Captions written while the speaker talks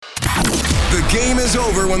game is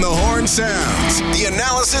over when the horn sounds. The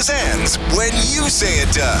analysis ends when you say it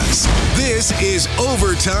does. This is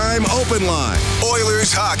Overtime Open Line.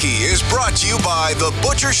 Oilers hockey is brought to you by the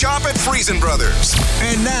Butcher Shop at Friesen Brothers.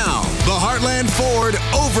 And now, the Heartland Ford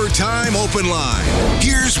Overtime Open Line.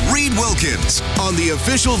 Here's Reed Wilkins on the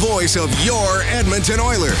official voice of your Edmonton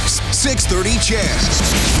Oilers. 630 CHED.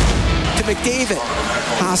 To McDavid,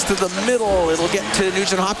 pass to the middle. It'll get to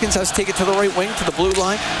Nugent Hopkins. Has to take it to the right wing, to the blue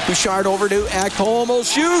line. Bouchard over to Ekholm.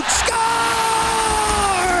 Shoots, scores!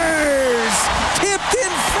 Tipped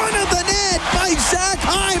in front of the net by Zach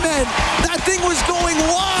Hyman. That thing was going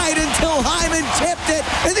wide until Hyman tipped it,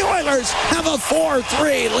 and the Oilers have a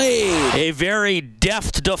 4-3 lead. A very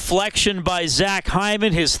deft deflection by Zach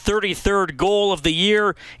Hyman. His 33rd goal of the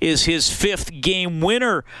year is his 5th game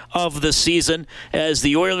winner of the season as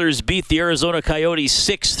the Oilers beat the Arizona Coyotes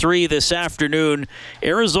 6-3 this afternoon.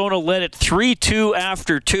 Arizona led it 3-2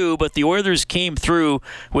 after 2, but the Oilers came through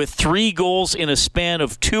with 3 goals in a span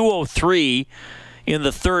of 2:03. In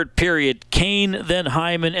the third period. Kane, then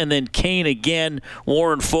Hyman, and then Kane again.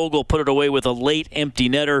 Warren Foegele put it away with a late empty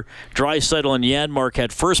netter. Draisaitl and Janmark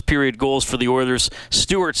had first period goals for the Oilers.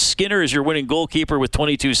 Stuart Skinner is your winning goalkeeper with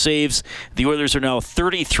 22 saves. The Oilers are now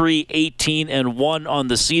 33-18-1 on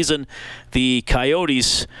the season. The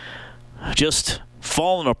Coyotes just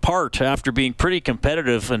fallen apart after being pretty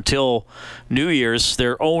competitive until New Year's.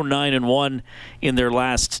 They're 0-9-1 in their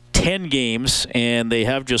last 10 games, and they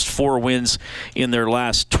have just 4 wins in their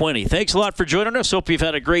last 20. Thanks a lot for joining us. Hope you've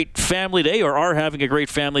had a great family day, or are having a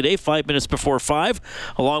great family day. 5 minutes before 5.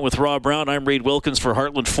 Along with Rob Brown, I'm Reed Wilkins for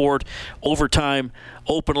Heartland Ford Overtime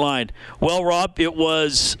Open Line. Well, Rob, it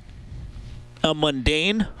was a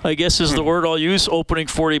mundane, I guess is the word I'll use, opening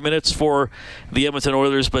 40 minutes for the Edmonton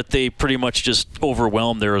Oilers, but they pretty much just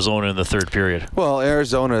overwhelmed Arizona in the third period. Well,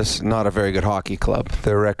 Arizona's not a very good hockey club.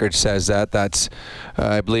 Their record says that. That's,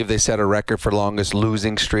 I believe they set a record for longest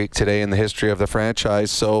losing streak today in the history of the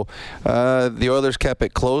franchise. So the Oilers kept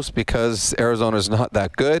it close because Arizona's not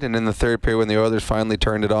that good. And in the third period, when the Oilers finally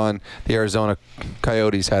turned it on, the Arizona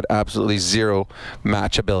Coyotes had absolutely zero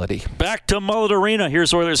match ability. Back to Mullet Arena.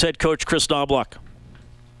 Here's Oilers head coach Chris Knobloch.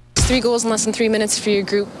 3 goals in less than 3 minutes for your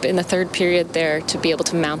group in the third period there to be able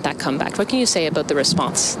to mount that comeback. What can you say about the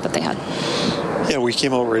response that they had? Yeah, we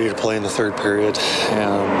came out ready to play in the third period.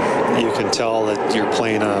 You can tell that you're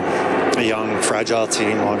playing a young, fragile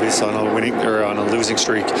team, obviously on a losing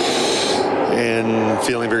streak, and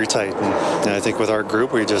feeling very tight. And I think with our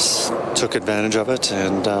group, we just took advantage of it.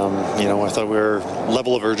 And I thought our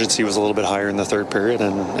level of urgency was a little bit higher in the third period,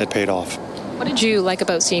 and it paid off. What did you like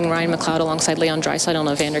about seeing Ryan McLeod alongside Leon Draisaitl and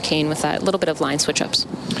Evander Kane with that little bit of line switch-ups?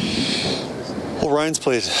 Well, Ryan's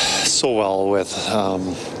played so well with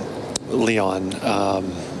Leon,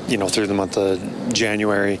 through the month of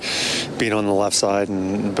January, being on the left side,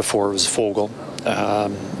 and before it was Foegele.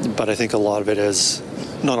 But I think a lot of it is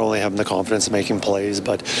not only having the confidence of making plays,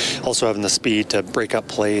 but also having the speed to break up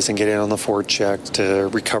plays and get in on the forward check, to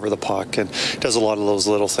recover the puck, and does a lot of those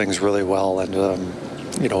little things really well. And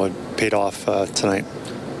it paid off tonight.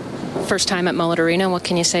 First time at Mullet Arena. What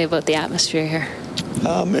can you say about the atmosphere here?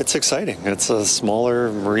 It's exciting. It's a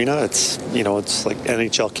smaller arena. It's like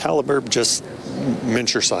NHL caliber, just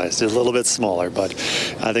miniature sized, a little bit smaller. But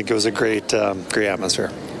I think it was a great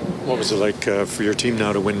atmosphere. What was it like for your team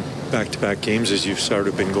now to win back-to-back games as you've sort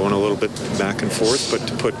of been going a little bit back and forth, but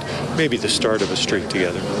to put maybe the start of a streak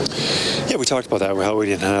together? Yeah, we talked about that, how we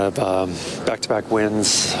didn't have back-to-back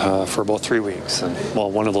wins for about 3 weeks. And,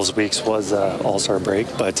 one of those weeks was All-Star break,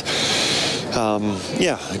 but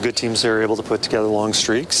good teams are able to put together long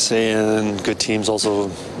streaks, and good teams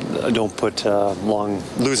also don't put long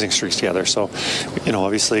losing streaks together. So,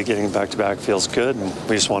 obviously getting back-to-back feels good, and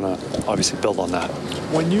we just want to obviously build on that.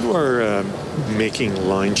 When you are making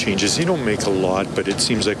line changes, you don't make a lot, but it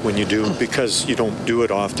seems like when you do, because you don't do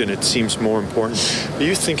it often, it seems more important. Are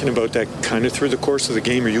you thinking about that kind of through the course of the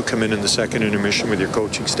game, or you come in the second intermission with your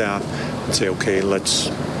coaching staff and say, okay, let's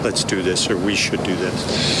do this, or we should do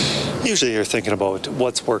this? Usually you're thinking about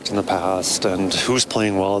what's worked in the past and who's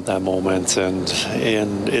playing well at that moment, and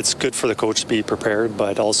it's good for the coach to be prepared,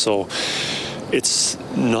 but also it's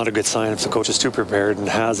not a good sign if the coach is too prepared and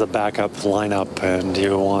has a backup lineup, and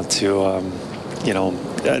you want to, I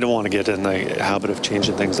don't want to get in the habit of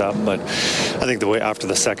changing things up, but I think the way after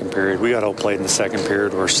the second period, we got outplayed in the second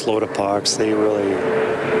period. We're slow to pucks. They really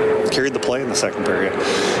carried the play in the second period,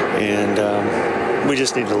 and we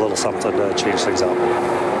just needed a little something to change things up.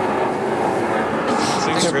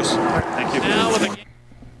 Thanks, Chris. Thank you. Now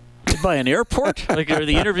with by an airport? Like, are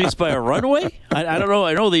the interviews by a runway? I don't know.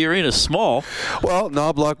 I know the arena's small. Well,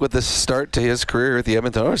 Knobloch, with the start to his career at the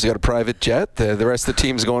Edmonton Oilers, he got a private jet. The rest of the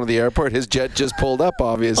team's going to the airport. His jet just pulled up,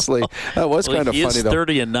 obviously. That was kind of funny, though.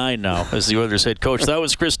 He is 30-9 now as the Oilers head coach. That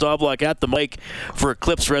was Chris Knobloch at the mic for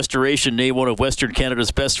Eclipse Restoration, named one of Western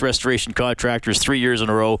Canada's best restoration contractors 3 years in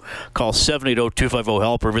a row. Call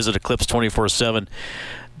 780-250-HELP or visit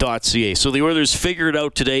eclipse247.ca. So the Oilers figured it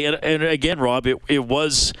out today. And again, Rob, it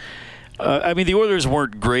was... the Oilers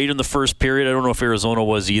weren't great in the first period. I don't know if Arizona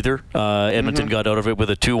was either. Edmonton got out of it with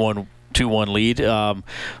a 2-1 lead.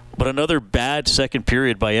 But another bad second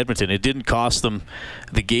period by Edmonton. It didn't cost them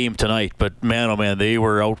the game tonight. But, man, oh, man, they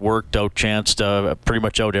were outworked, outchanced, pretty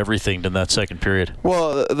much out everything in that second period.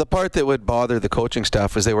 Well, the part that would bother the coaching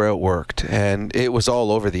staff was they were outworked, and it was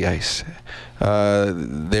all over the ice.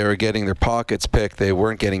 They were getting their pockets picked. They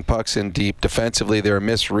weren't getting pucks in deep. Defensively, they were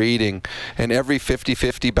misreading, and every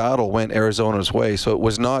 50-50 battle went Arizona's way, so it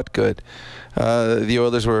was not good. The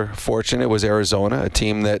Oilers were fortunate. It was Arizona, a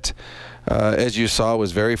team that, as you saw,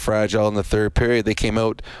 was very fragile in the third period. They came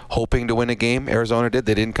out hoping to win a game. Arizona did.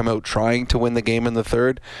 They didn't come out trying to win the game in the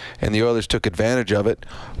third, and the Oilers took advantage of it.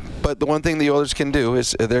 But the one thing the Oilers can do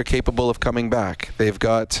is they're capable of coming back. They've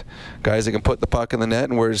got guys that can put the puck in the net,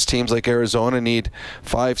 and whereas teams like Arizona need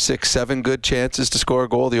 5, 6, 7 good chances to score a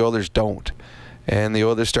goal, the Oilers don't. And the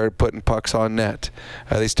Oilers started putting pucks on net.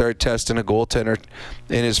 They started testing a goaltender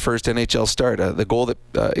in his first NHL start. The goal that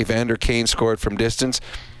Evander Kane scored from distance,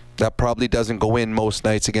 that probably doesn't go in most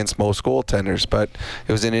nights against most goaltenders, but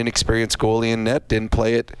it was an inexperienced goalie in net, didn't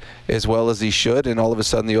play it as well as he should, and all of a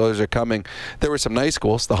sudden the Oilers are coming. There were some nice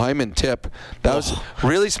goals. The Hyman tip, that was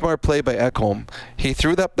really smart play by Ekholm. He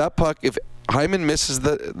threw that puck. If Hyman misses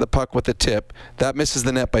the puck with the tip, that misses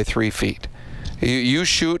the net by 3 feet. You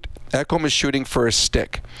shoot, Ekholm is shooting for a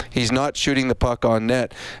stick. He's not shooting the puck on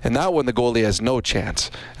net. And that one, the goalie has no chance.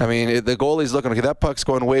 I mean, the goalie's looking, okay, that puck's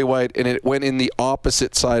going way wide, and it went in the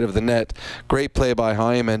opposite side of the net. Great play by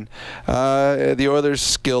Hyman. The Oilers'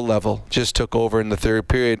 skill level just took over in the third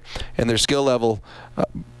period, and their skill level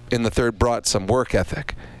in the third brought some work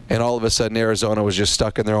ethic. And all of a sudden, Arizona was just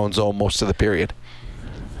stuck in their own zone most of the period.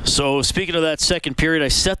 So, speaking of that second period, I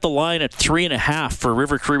set the line at 3.5 for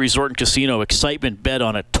River Cree Resort and Casino. Excitement bet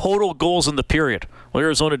on it. Total goals in the period. Well,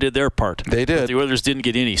 Arizona did their part. They did. But the Oilers didn't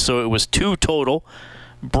get any. So, it was 2 total.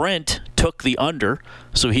 Brent took the under,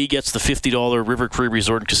 so he gets the $50 River Cree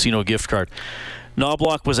Resort and Casino gift card.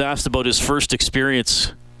 Knobloch was asked about his first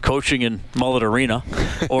experience coaching in Mullet Arena,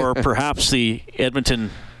 or perhaps the Edmonton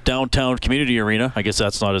Downtown Community Arena. I guess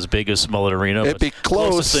that's not as big as Mullet Arena. It'd be close.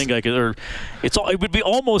 Closest thing I could, it would be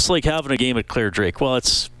almost like having a game at Clare Drake. Well,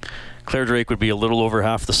 Clare Drake would be a little over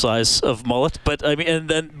half the size of Mullet, but I mean,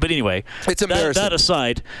 but anyway, it's embarrassing. That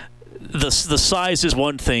aside, the size is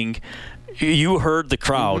one thing. You heard the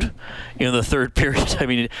crowd in the third period. I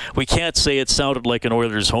mean, we can't say it sounded like an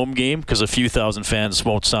Oilers home game because a few thousand fans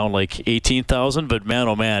won't sound like 18,000. But man,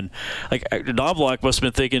 oh man, like Knobloch must have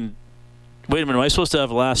been thinking, wait a minute, am I supposed to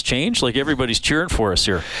have a last change? Like, everybody's cheering for us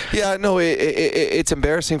here. Yeah, no, it's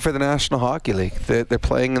embarrassing for the National Hockey League. They're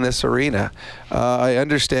playing in this arena. I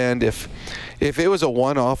understand if it was a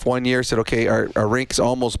one-off, 1 year, said, okay, our rink's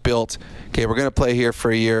almost built. Okay, we're going to play here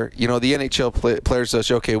for a year. You know, the NHL players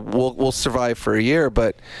say, okay, we'll survive for a year,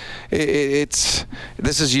 but this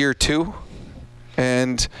is year 2.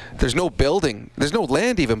 And there's no building. There's no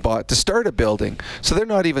land even bought to start a building. So they're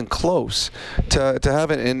not even close to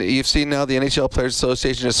have it. And you've seen now the NHL Players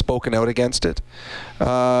Association has spoken out against it.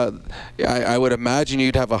 I would imagine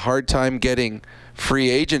you'd have a hard time getting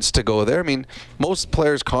free agents to go there. I mean, most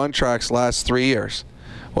players' contracts last 3 years.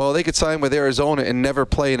 Well, they could sign with Arizona and never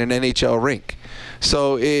play in an NHL rink.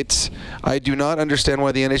 So I do not understand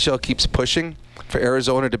why the NHL keeps pushing for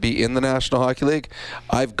Arizona to be in the National Hockey League.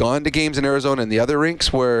 I've gone to games in Arizona and the other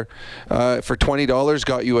rinks where for $20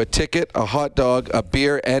 got you a ticket, a hot dog, a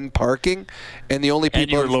beer, and parking, and the only people...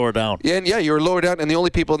 And you were lower down. Yeah, you were lower down, and the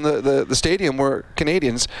only people in the stadium were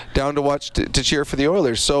Canadians down to watch to cheer for the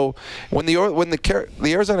Oilers. So when the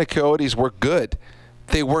Arizona Coyotes were good,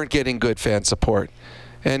 they weren't getting good fan support.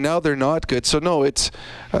 And now they're not good. So, no, it's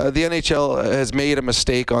the NHL has made a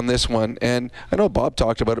mistake on this one. And I know Bob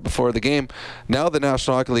talked about it before the game. Now the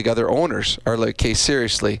National Hockey League, other owners are like, okay,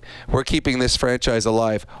 seriously, we're keeping this franchise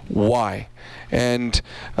alive. Why? And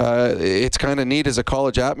it's kind of neat as a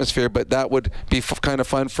college atmosphere, but that would be kind of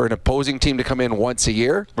fun for an opposing team to come in once a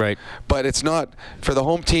year. Right. But it's not for the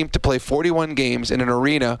home team to play 41 games in an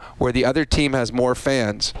arena where the other team has more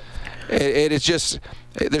fans. It is just,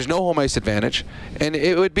 There's no home ice advantage, and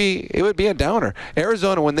it would be a downer.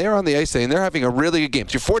 Arizona, when they're on the ice, and they're having a really good game.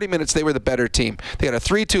 Through 40 minutes, they were the better team. They got a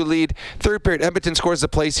 3-2 lead. Third period, Edmonton scores, the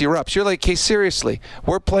place erupts. You're like, hey, seriously,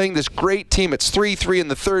 we're playing this great team. It's 3-3 in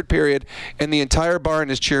the third period, and the entire barn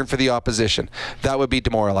is cheering for the opposition. That would be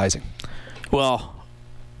demoralizing. Well,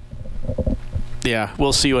 yeah,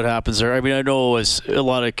 we'll see what happens there. I mean, I know it was a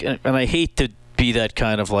lot of, and I hate to be that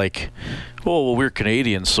kind of like, oh, well, we're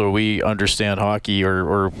Canadians, so we understand hockey,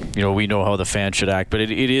 or we know how the fans should act. But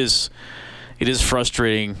it is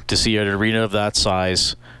frustrating to see an arena of that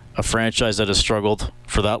size, a franchise that has struggled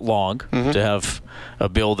for that long, to have a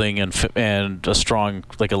building and a strong,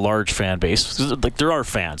 like a large fan base. Like there are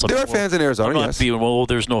fans. There are fans in Arizona. I'm not being, well,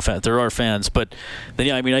 there's no fans. There are fans, but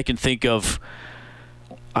then I mean, I can think of.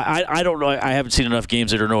 I don't know. I haven't seen enough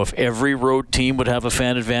games. I don't know if every road team would have a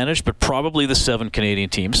fan advantage, but probably the 7 Canadian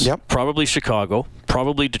teams. Yep. Probably Chicago.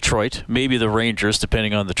 Probably Detroit. Maybe the Rangers,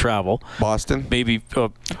 depending on the travel. Boston. Maybe.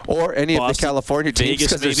 Or any Boston, of the California teams.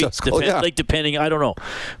 Vegas, maybe. Like depending. I don't know.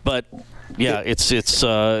 But yeah, it's.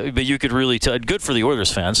 But you could really tell. Good for the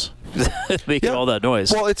Oilers fans. Making all that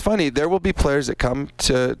noise. Well, it's funny. There will be players that come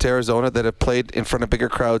to Arizona that have played in front of bigger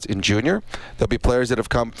crowds in junior. There'll be players that have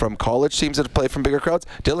come from college teams that have played from bigger crowds.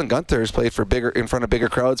 Dylan Guenther has played in front of bigger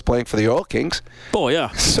crowds playing for the Oil Kings. Oh,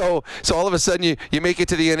 yeah. So all of a sudden you make it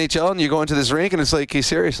to the NHL and you go into this rink and it's like, hey,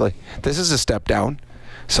 seriously, this is a step down.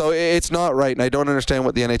 So it's not right, and I don't understand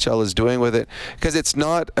what the NHL is doing with it, because it's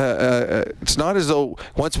not as though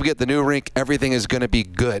once we get the new rink, everything is going to be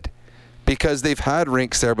good. Because they've had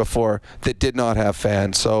rinks there before that did not have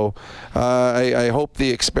fans. So I hope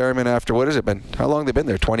the experiment after, what has it been? How long have they been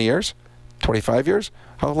there? 20 years? 25 years?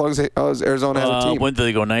 How long has Arizona had a team? When did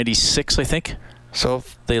they go? 96, I think? So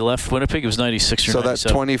they left Winnipeg. It was 96 or 97. So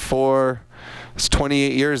that's 24. It's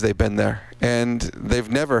 28 years they've been there. And they've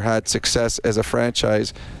never had success as a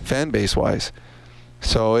franchise fan base-wise.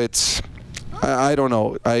 So it's, I don't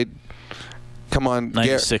know. Come on,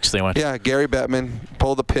 96 they went. Yeah, Gary Bettman,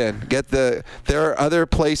 pull the pin. There are other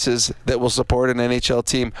places that will support an NHL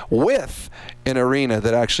team with an arena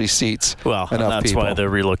that actually seats enough people. Well, that's why the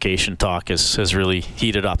relocation talk has really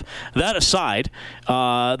heated up. That aside,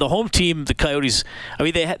 the home team, the Coyotes, I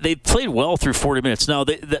mean, they played well through 40 minutes. Now,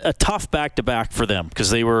 a tough back-to-back for them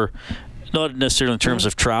because they were not necessarily in terms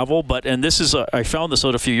of travel, but, and this is, I found this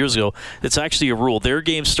out a few years ago, it's actually a rule. Their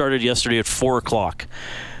game started yesterday at 4 o'clock.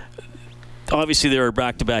 Obviously, there are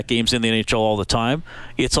back-to-back games in the NHL all the time.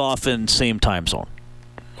 It's often same time zone,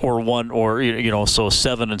 or one, or so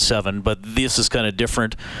 7 and 7. But this is kind of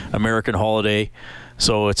different. American holiday,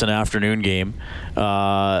 so it's an afternoon game.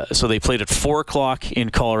 So they played at 4 o'clock in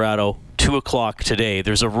Colorado, 2 o'clock today.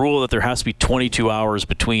 There's a rule that there has to be 22 hours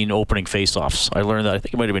between opening faceoffs. I learned that. I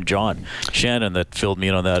think it might have been John Shannon that filled me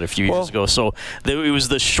in on that a few years ago. So it was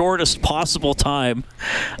the shortest possible time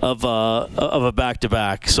of a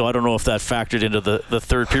back-to-back. So I don't know if that factored into the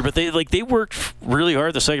third period. But they worked really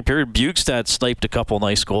hard the second period. Bukestad sniped a couple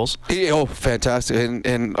nice goals. Oh, fantastic.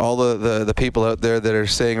 And all the people out there that are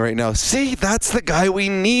saying right now, see, that's the guy we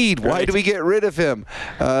need. Why do we get rid of him?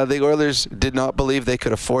 The Oilers did not believe they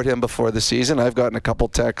could afford him before the season. I've gotten a couple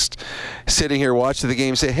texts sitting here watching the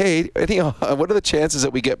game say, hey, what are the chances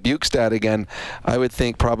that we get Bukestad again? I would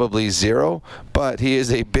think probably 0, but he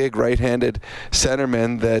is a big right-handed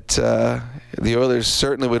centerman that the Oilers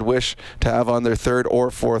certainly would wish to have on their third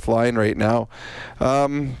or fourth line right now.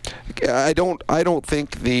 I don't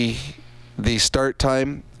think the start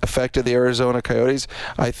time affected the Arizona Coyotes.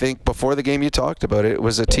 I think before the game you talked about it, it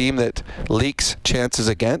was a team that leaks chances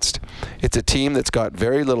against. It's a team that's got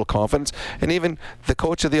very little confidence. And even the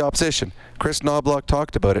coach of the opposition, Chris Knobloch,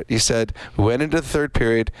 talked about it. He said, we went into the third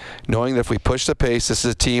period knowing that if we push the pace, this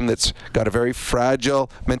is a team that's got a very fragile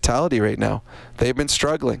mentality right now. They've been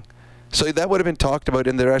struggling. So that would have been talked about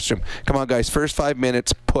in the restroom. Come on, guys, first 5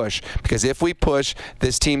 minutes, push. Because if we push,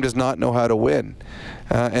 this team does not know how to win.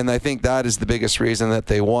 And I think that is the biggest reason that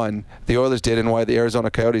they won. The Oilers did, and why the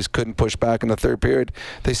Arizona Coyotes couldn't push back in the third period.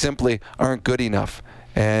 They simply aren't good enough.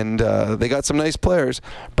 And they got some nice players,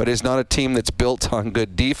 but it's not a team that's built on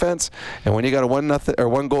good defense. And when you got a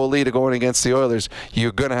 1 goal lead going against the Oilers,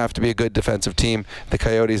 you're going to have to be a good defensive team. The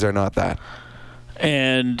Coyotes are not that.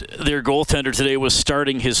 And their goaltender today was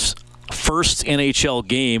starting his first NHL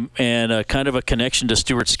game, and kind of a connection to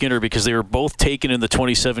Stuart Skinner because they were both taken in the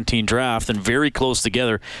 2017 draft and very close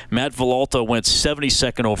together. Matt Villalta went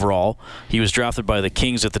 72nd overall. He was drafted by the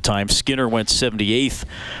Kings at the time. Skinner went 78th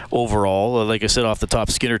overall. Like I said off the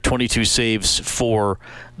top, Skinner 22 saves for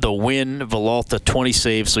the win. Villalta 20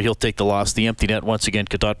 saves, so he'll take the loss. The empty net once again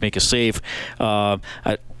could not make a save.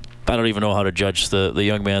 I don't even know how to judge the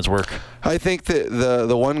young man's work. I think that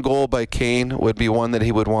the one goal by Kane would be one that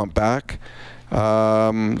he would want back.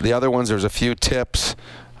 The other ones, there's a few tips.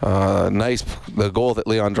 Nice, the goal that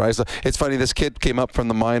Leon Draisaitl. It's funny, this kid came up from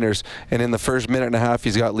the minors, and in the first minute and a half,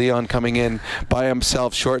 he's got Leon coming in by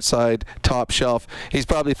himself, short side, top shelf. He's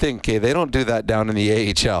probably thinking, okay, they don't do that down in the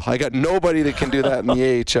AHL. I got nobody that can do that in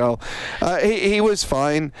the AHL. He was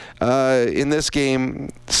fine. In this game,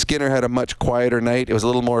 Skinner had a much quieter night. It was a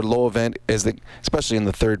little more low event, especially in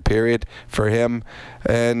the third period for him.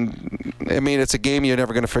 And, I mean, it's a game you're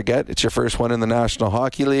never going to forget. It's your first one in the National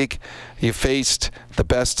Hockey League. You faced the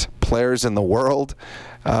best players in the world.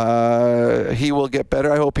 He will get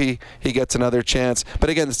better. I hope he gets another chance. But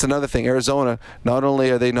again, it's another thing. Arizona, not only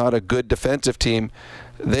are they not a good defensive team,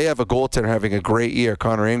 they have a goaltender having a great year,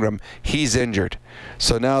 Connor Ingram. He's injured.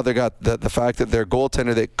 So now they got the fact that their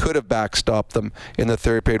goaltender that could have backstopped them in the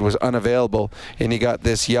third period was unavailable, and you got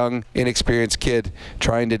this young, inexperienced kid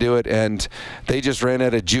trying to do it, and they just ran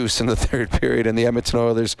out of juice in the third period, and the Edmonton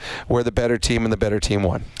Oilers were the better team, and the better team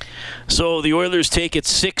won. So the Oilers take it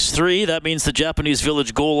 6-3. That means the Japanese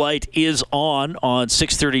Village goal light is on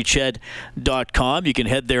 630ched.com. You can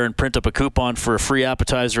head there and print up a coupon for a free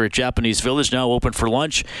appetizer at Japanese Village, now open for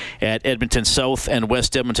lunch at Edmonton South and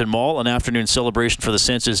West Edmonton Mall. An afternoon celebration for the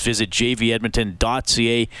senses. Visit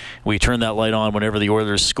jvedmonton.ca. We turn that light on whenever the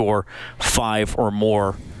Oilers score 5 or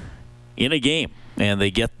more in a game. And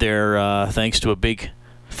they get there thanks to a big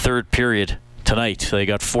third period tonight. They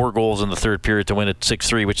got 4 goals in the third period to win at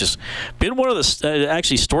 6-3, which has been one of the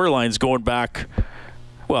actually storylines going back,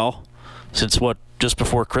 well, since just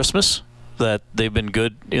before Christmas, that they've been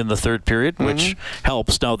good in the third period, which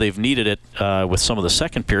helps. Now they've needed it with some of the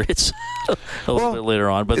second periods a little bit later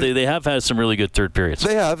on, but they have had some really good third periods.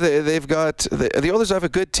 They have. They've got the Oilers have a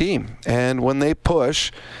good team, and when they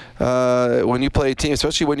push, when you play a team,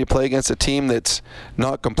 especially when you play against a team that's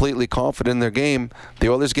not completely confident in their game, the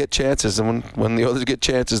Oilers get chances, and when the Oilers get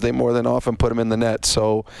chances, they more than often put them in the net.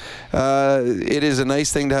 So it is a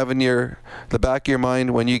nice thing to have in the back of your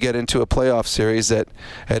mind when you get into a playoff series, that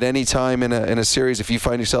at any time in a series, if you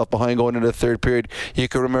find yourself behind going into the third period, you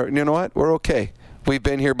can remember, you know what, we're okay. We've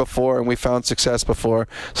been here before, and we found success before.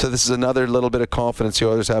 So this is another little bit of confidence the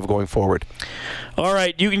Oilers have going forward. All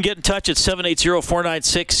right, you can get in touch at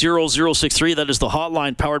 780-496-0063. That is the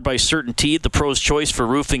hotline powered by CertainTeed, the pro's choice for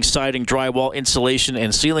roofing, siding, drywall, insulation,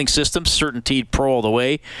 and ceiling systems. CertainTeed Pro all the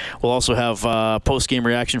way. We'll also have post-game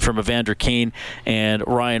reaction from Evander Kane and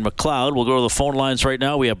Ryan McLeod. We'll go to the phone lines right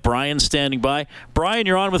now. We have Brian standing by. Brian,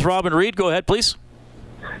 you're on with Robin Reed. Go ahead, please.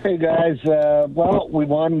 Hey, guys. Well, we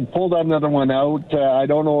pulled another one out. I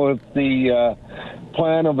don't know if the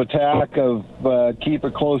plan of attack of keep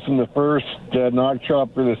it close in the first, not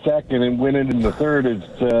shop for the second, and win it in the third is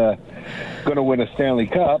going to win a Stanley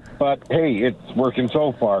Cup. But, hey, it's working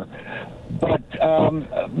so far. But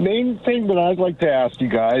main thing that I'd like to ask you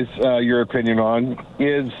guys your opinion on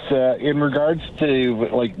is in regards to,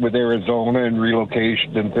 like, with Arizona and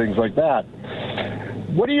relocation and things like that.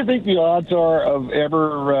 What do you think the odds are of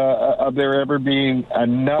there ever being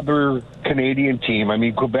another Canadian team? I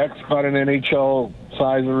mean, Quebec's got an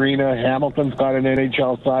NHL-size arena. Hamilton's got an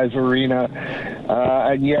NHL-size arena.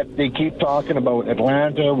 And yet they keep talking about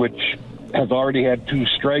Atlanta, which has already had 2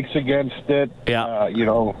 strikes against it. Yeah.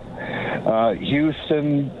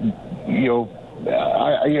 Houston,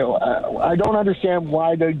 I don't understand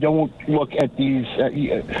why they don't look at these.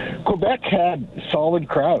 Quebec had solid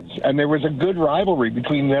crowds, and there was a good rivalry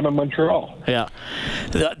between them and Montreal. Yeah.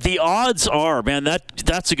 The odds are, man,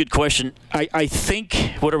 that's a good question. I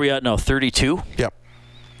think, what are we at now, 32? Yep.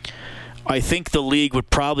 I think the league would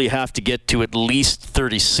probably have to get to at least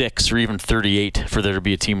 36 or even 38 for there to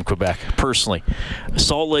be a team in Quebec, personally.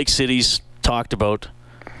 Salt Lake City's talked about.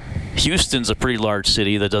 Houston's a pretty large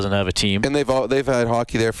city that doesn't have a team, and they've had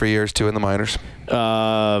hockey there for years too in the minors.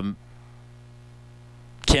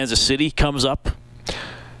 Kansas City comes up.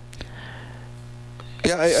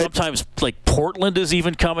 Yeah, sometimes like Portland is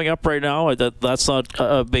even coming up right now. That's not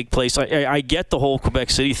a big place. I get the whole Quebec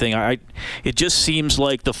City thing. It just seems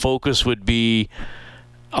like the focus would be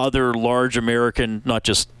other large American, not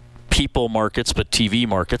just people markets, but TV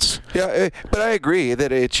markets. Yeah, but I agree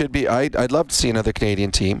that it should be. I'd love to see another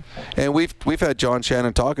Canadian team, and we've had John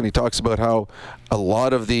Shannon talk, and he talks about how a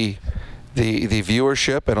lot of the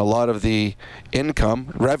viewership and a lot of the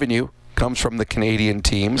income revenue comes from the Canadian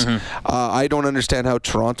teams. I don't understand how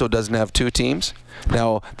Toronto doesn't have 2 teams.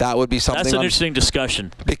 Now that would be something. That's an interesting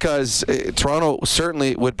discussion, because Toronto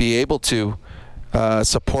certainly would be able to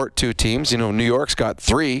support 2 teams. New York's got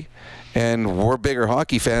 3. And we're bigger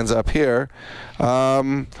hockey fans up here.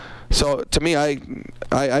 So to me,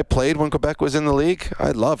 I played when Quebec was in the league.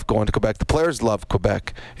 I love going to Quebec. The players love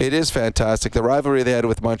Quebec. It is fantastic. The rivalry they had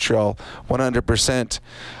with Montreal, 100%.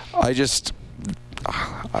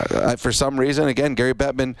 For some reason, again, Gary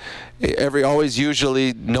Bettman,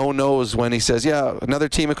 usually knows when he says, yeah, another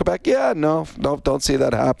team in Quebec. Yeah, no, don't see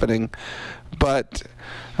that happening. But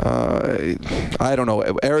I don't know.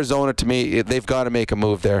 Arizona, to me, they've got to make a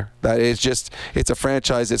move there. It's a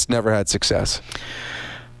franchise that's never had success.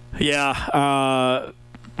 Yeah.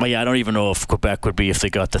 I don't even know if Quebec would be if they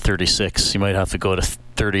got to 36. You might have to go to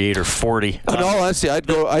 38 or 40. In all honesty, I'd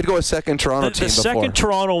go a second Toronto team the before. Second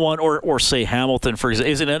Toronto one, or say Hamilton, for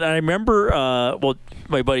example, isn't it? I remember,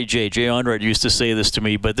 my buddy Jay Onrad used to say this to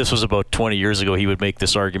me, but this was about 20 years ago. He would make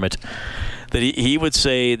this argument that he would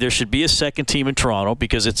say there should be a second team in Toronto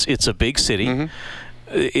because it's a big city. Mm-hmm.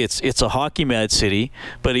 It's a hockey mad city,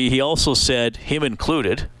 but he also said, him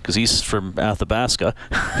included, because he's from Athabasca,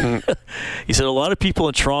 he said a lot of people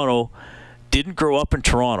in Toronto didn't grow up in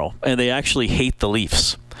Toronto and they actually hate the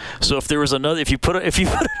Leafs. So if you put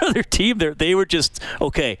another team there, they were just,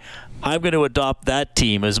 okay, I'm going to adopt that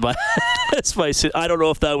team as my city. I don't know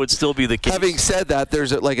if that would still be the case. Having said that,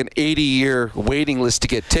 there's like an 80-year waiting list to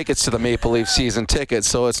get tickets to the Maple Leaf season tickets,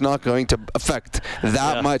 so it's not going to affect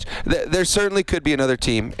that much. There certainly could be another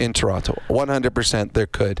team in Toronto. 100% there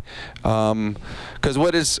could. Because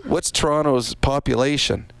what's Toronto's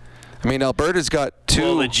population? I mean, Alberta's got 2.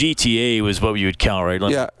 Well, the GTA was what you would count, right?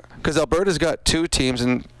 Yeah, because Alberta's got 2 teams,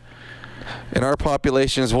 and our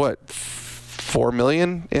population is what? 4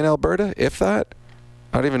 million in Alberta, if that?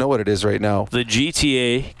 I don't even know what it is right now. The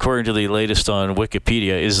GTA, according to the latest on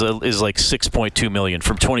Wikipedia, is like 6.2 million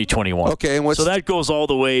from 2021. Okay, and so that goes all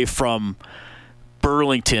the way from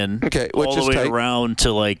Burlington, all the way tight. Around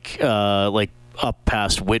to like up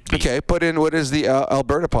past Whitby. Okay, put in what is the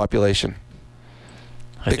Alberta population?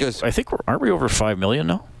 I think aren't we over 5 million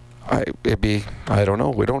now? I don't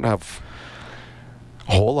know. We don't have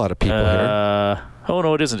a whole lot of people here. Oh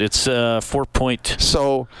no, it isn't. It's 4.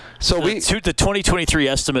 So the 2023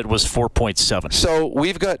 estimate was 4.7. So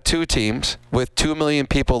we've got 2 teams with 2 million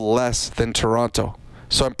people less than Toronto.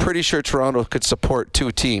 So I'm pretty sure Toronto could support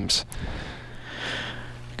 2 teams.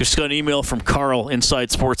 Just got an email from Carl,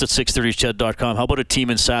 InsideSports@630ched.com. How about a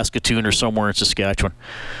team in Saskatoon or somewhere in Saskatchewan?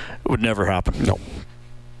 It would never happen. No,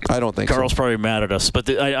 I don't think Carl's so. probably mad at us, but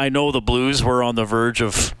I know the Blues were on the verge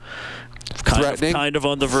of kind of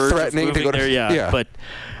on the verge of moving to go there. Yeah. But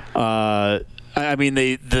I mean,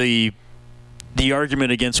 the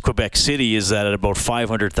argument against Quebec City is that at about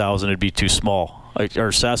 500,000 it'd be too small.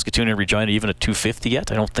 Are Saskatoon and Regina even at 250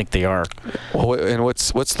 yet? I don't think they are. Well, and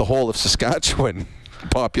what's the whole of Saskatchewan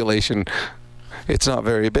population? It's not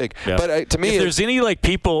very big. Yeah. But to me, if there's any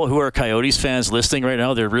people who are Coyotes fans listening right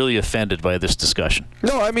now, they're really offended by this discussion.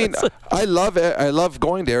 No, I mean, I love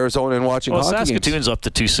going to Arizona and watching hockey games. Saskatoon's up to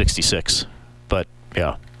 266, but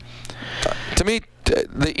yeah. To me,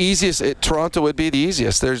 the easiest, Toronto would be the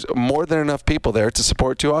easiest. There's more than enough people there to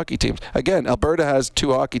support 2 hockey teams. Again, Alberta has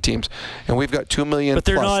 2 hockey teams, and we've got 2 million. But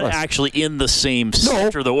they're not less. actually in the same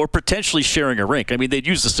sector, though, or potentially sharing a rink. I mean, they'd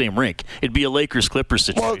use the same rink. It'd be a Lakers-Clippers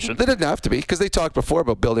situation. Well, they didn't have to be, because they talked before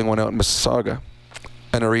about building one out in Mississauga,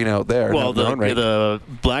 an arena out there. Well, the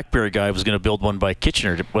Blackberry guy was going to build one by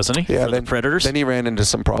Kitchener, wasn't he? Yeah, for the Predators. Then he ran into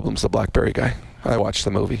some problems, the Blackberry guy. I watched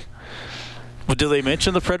the movie. Well, do they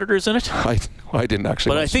mention the Predators in it? I didn't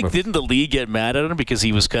actually. But I think, didn't the league get mad at him because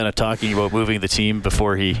he was kind of talking about moving the team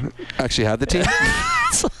before he actually had the team?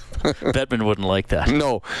 Bettman wouldn't like that.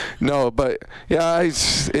 No, but yeah,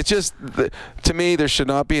 it's just to me there should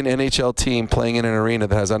not be an NHL team playing in an arena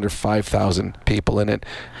that has under 5,000 people in it.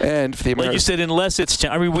 And for the like you said, unless it's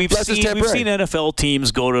we've seen NFL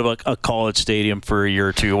teams go to a college stadium for a year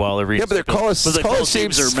or two while they're but their college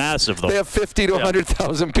teams are massive though. They have 50 to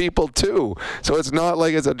 100,000 people too, so it's not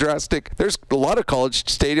like it's a drastic. There's a lot of college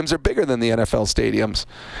stadiums are bigger than the NFL stadiums.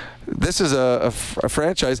 This is a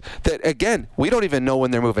franchise that, again, we don't even know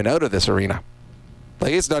when they're moving out of this arena.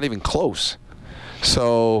 Like, it's not even close.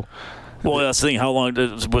 So... Well, that's the thing. How long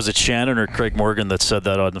was it? Shannon or Craig Morgan that said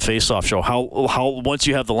that on the Face-Off show? How once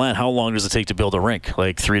you have the land, how long does it take to build a rink?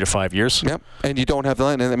 Like 3 to 5 years? Yep. And you don't have the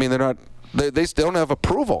land. And I mean, they still don't have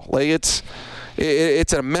approval. Like,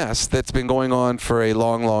 it's a mess that's been going on for a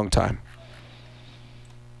long, long time.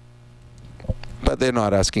 But they're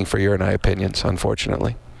not asking for your and I opinions,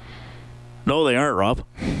 unfortunately. No, they aren't, Rob.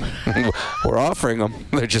 We're offering them.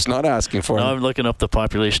 They're just not asking for them. I'm looking up the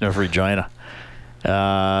population of Regina.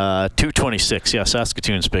 226. Yeah,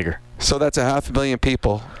 Saskatoon's bigger. So that's 500,000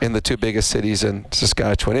 people in the 2 biggest cities in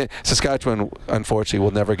Saskatchewan. Saskatchewan, unfortunately, will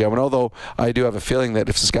never get one, although I do have a feeling that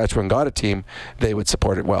if Saskatchewan got a team, they would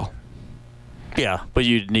support it well. Yeah, but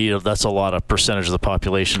that's a lot of percentage of the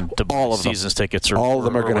population to all of season's them. tickets. All of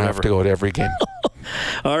them are going to have to go to every game.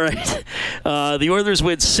 All right. The Oilers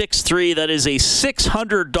win 6-3. That is a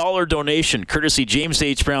 $600 donation, courtesy James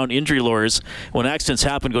H. Brown Injury Lawyers. When accidents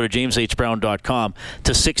happen, go to jameshbrown.com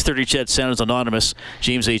to 630 Chet Sounds Anonymous.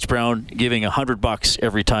 James H. Brown giving $100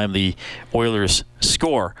 every time the Oilers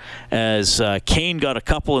score. As Kane got a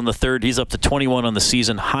couple in the third, he's up to 21 on the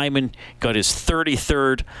season. Hyman got his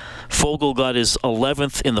 33rd. Fogle got his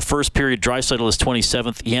 11th in the first period. Draisaitl is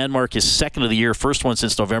 27th. Janmark is second of the year, first one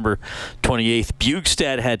since November 28th.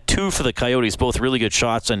 Bjugstad had 2 for the Coyotes, both really good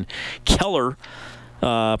shots. And Keller,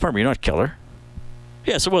 not Keller.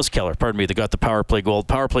 Yes, it was Keller. Pardon me. They got the power play goal.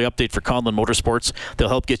 Power play update for Conlon Motorsports. They'll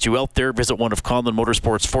help get you out there. Visit one of Conlon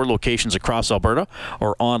Motorsports' 4 locations across Alberta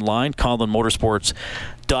or online,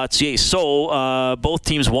 conlonmotorsports.ca. So both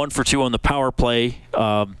teams 1 for 2 on the power play.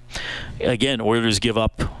 Again, Oilers give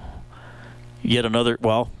up yet another.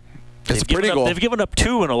 It's a pretty goal. They've given up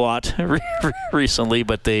 2 in a lot recently,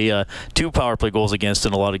 but they 2 power play goals against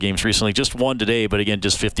in a lot of games recently. Just 1 today, but again,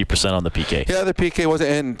 just 50% on the PK. Yeah, the PK wasn't,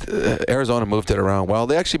 and Arizona moved it around well.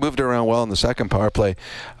 They actually moved it around well in the second power play.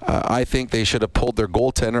 I think they should have pulled their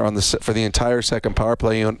goaltender for the entire second power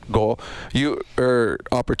play goal.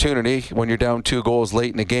 Opportunity when you're down 2 goals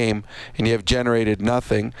late in the game and you have generated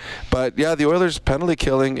nothing. But yeah, the Oilers' penalty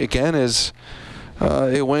killing again is.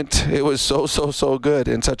 It was so good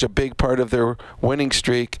and such a big part of their winning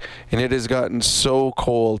streak, and it has gotten so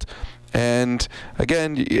cold. And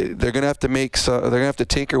again, they're going to have to they're going to have to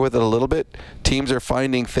tinker with it a little bit. Teams are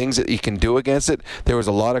finding things that you can do against it. There was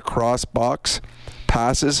a lot of cross box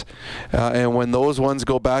passes, and when those ones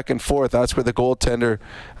go back and forth, that's where the goaltender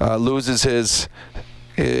loses his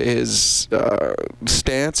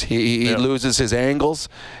stance. He loses his angles,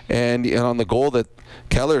 and on the goal that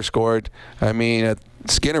Keller scored, I mean,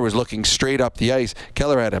 Skinner was looking straight up the ice.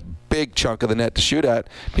 Keller had a big chunk of the net to shoot at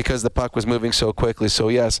because the puck was moving so quickly. So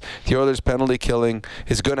yes, the Oilers' penalty killing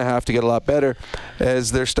is going to have to get a lot better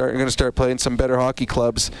as they're going to start playing some better hockey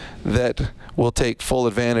clubs that will take full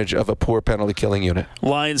advantage of a poor penalty killing unit.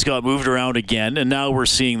 Lines got moved around again, and now we're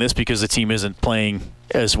seeing this because the team isn't playing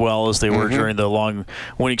as well as they were during the long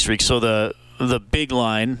winning streak. So the big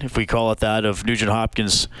line, if we call it that, of Nugent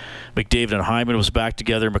Hopkins, McDavid, and Hyman was back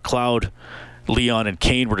together. McLeod, Leon, and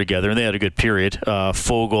Kane were together, and they had a good period.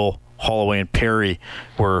 Fogle, Holloway, and Perry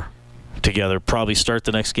were together. Probably start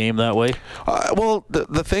the next game that way. Well,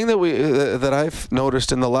 the thing that I've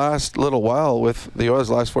noticed in the last little while with the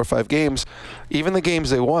Oilers' last 4 or 5 games, even the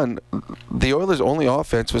games they won, the Oilers' only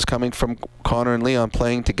offense was coming from Connor and Leon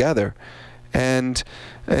playing together. And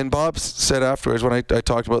Bob said afterwards, when I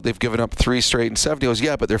talked about they've given up 3 straight in 7, he goes,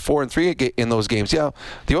 yeah, but they're 4-3 in those games. Yeah,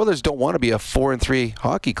 the Oilers don't want to be a 4-3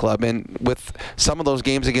 hockey club, and with some of those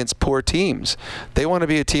games against poor teams, they want to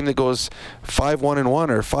be a team that goes 5-1-1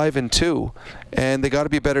 or 5-2, and they got to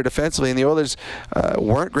be better defensively. And the Oilers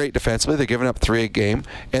weren't great defensively. They're giving up 3 a game,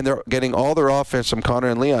 and they're getting all their offense from Connor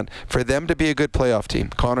and Leon. For them to be a good playoff team,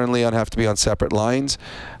 Connor and Leon have to be on separate lines.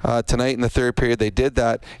 Tonight in the third period, they did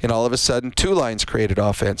that, and all of a sudden, 2 lines created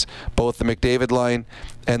offense, both the McDavid line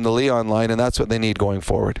and the Leon line, and that's what they need going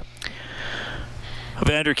forward.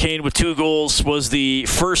 Evander Kane with 2 goals was the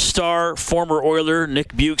first star, former Oiler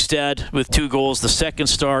Nick Bjugstad with 2 goals. The second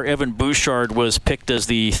star, Evan Bouchard, was picked as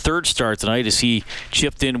the third star tonight as he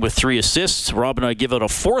chipped in with 3 assists. Rob and I give out a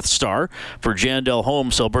 4th star for Jandel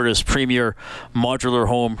Homes, Alberta's premier modular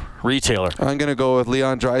home retailer. I'm going to go with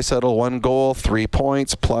Leon Draisaitl, 1 goal, 3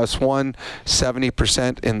 points, +1,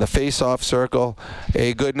 70% in the face-off circle.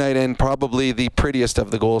 A good night, and probably the prettiest of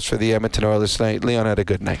the goals for the Edmonton Oilers tonight. Leon had a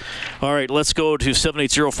good night. All right, let's go to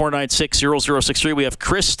 780-496-0063. We have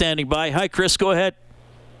Chris standing by. Hi, Chris. Go ahead.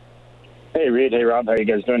 Hey, Reed. Hey, Rob. How are you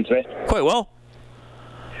guys doing today? Quite well.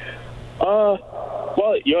 Well,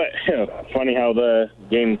 funny how the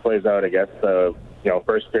game plays out, I guess.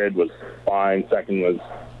 First period was fine. Second was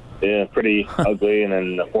pretty ugly. And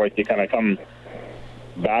then the fourth, you kind of come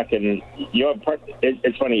back. And,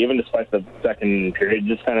 it's funny, even despite the second period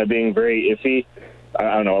just kind of being very iffy, I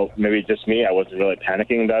don't know, maybe just me, I wasn't really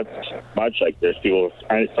panicking that much. Like, there's people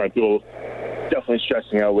definitely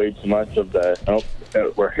stressing out way too much of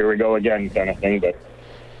here we go again kind of thing. But,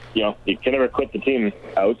 you can never quit the team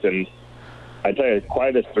out. And I tell you,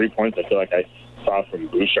 quite as 3 points I feel like I saw from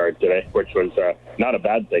Bouchard today, which was not a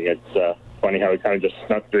bad thing. It's funny how he kind of just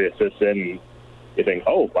snuck 3 assists in, and you think,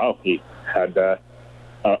 oh, wow, he had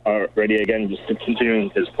already again just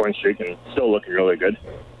continuing his point streak and still looking really good.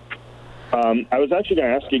 I was actually going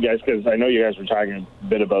to ask you guys, because I know you guys were talking a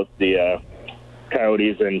bit about the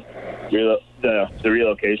Coyotes, and the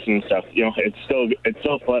relocation stuff, it's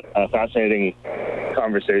still a fascinating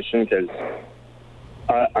conversation because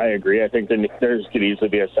I agree. I think there could easily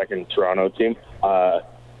be a second Toronto team.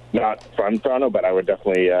 Not from Toronto, but I would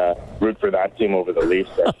definitely root for that team over the Leafs.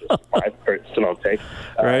 That's just my personal take.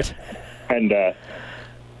 Right. And, I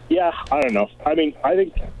don't know. I mean, I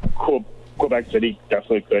think Quebec City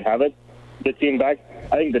definitely could have the team back.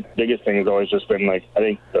 I think the biggest thing has always just been, I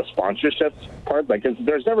think the sponsorships part. 'Cause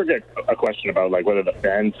there's never a question about, whether the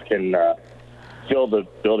fans can fill the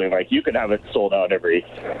building. You could have it sold out every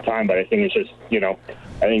time, but I think it's just,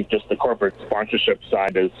 I think just the corporate sponsorship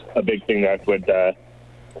side is a big thing that would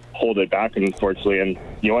hold it back, unfortunately. And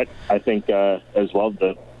you know what? I think as well,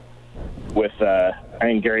 I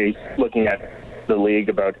think Gary's looking at the league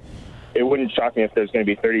about, it wouldn't shock me if there's going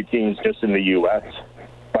to be 30 teams just in the U.S.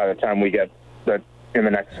 by the time we get that in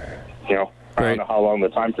the next, I don't know how long the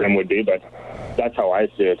time frame would be, but that's how I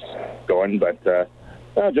see it going. But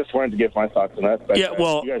I just wanted to give my thoughts on that. But, you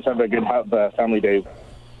guys have a good family day.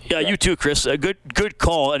 Yeah, you too, Chris. A good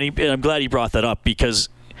call, and I'm glad he brought that up because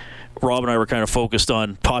Rob and I were kind of focused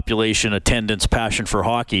on population, attendance, passion for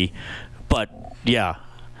hockey. But, yeah,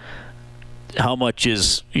 how much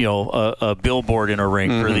is, a billboard in a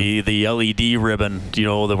rink or the LED ribbon,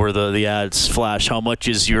 where the ads flash? How much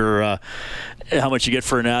is how much you get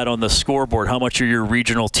for an ad on the scoreboard? How much are your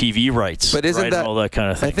regional TV rights? But isn't that all that kind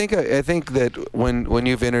of thing? I think that when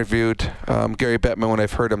you've interviewed Gary Bettman, when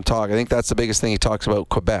I've heard him talk, I think that's the biggest thing he talks about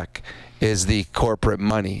Quebec is the corporate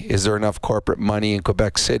money. Is there enough corporate money in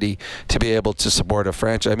Quebec City to be able to support a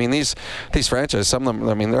franchise? I mean, these franchises, some of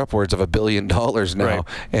them, they're upwards of $1 billion now, right.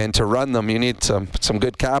 And to run them, you need some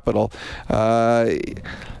good capital.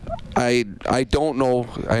 I don't know.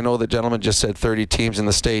 I know the gentleman just said 30 teams in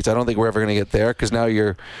the States. I don't think we're ever going to get there because now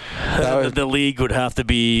the league would have to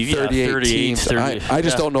be 38 teams. 30, I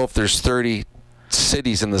just don't know if there's 30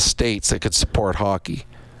 cities in the States that could support hockey.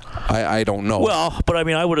 I don't know. Well, but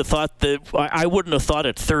I would have thought that I wouldn't have thought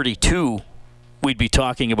at 32 we'd be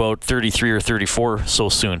talking about 33 or 34 so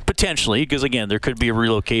soon. Potentially, because again, there could be a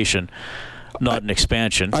relocation. Not an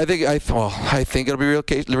expansion. I think it'll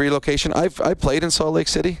be relocation. I played in Salt Lake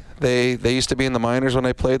City. They used to be in the minors when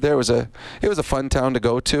I played there. It was a fun town to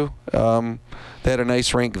go to. They had a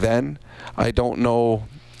nice rink then. I don't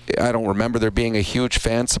remember there being a huge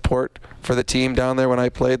fan support for the team down there when I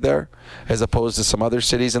played there, as opposed to some other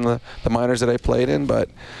cities in the minors that I played in.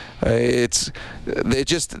 But the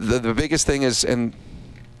biggest thing is, and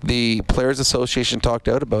the Players Association talked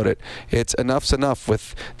out about it. It's enough's enough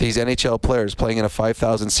with these NHL players playing in a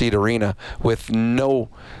 5,000-seat arena with no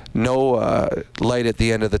light at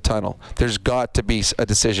the end of the tunnel. There's got to be a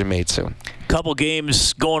decision made soon. Couple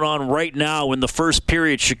games going on right now in the first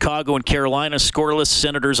period. Chicago and Carolina scoreless.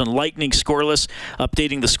 Senators and Lightning scoreless.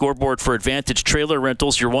 Updating the scoreboard for Advantage Trailer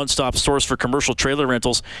Rentals, your one-stop source for commercial trailer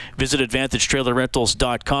rentals. Visit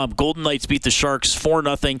AdvantageTrailerRentals.com. Golden Knights beat the Sharks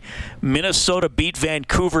 4-0. Minnesota beat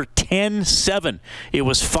Vancouver 10-7. It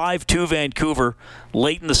was 5-2 Vancouver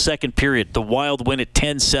late in the second period. The Wild win at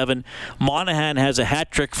 10-7. Monahan has a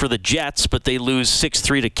hat trick for the Jets, but they lose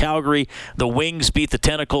 6-3 to Calgary. The Wings beat the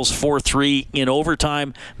Tentacles 4-3 in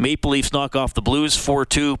overtime. Maple Leafs knock off the Blues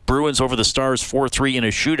 4-2. Bruins over the Stars 4-3 in a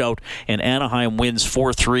shootout. And Anaheim wins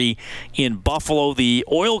 4-3 in Buffalo. The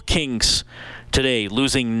Oil Kings today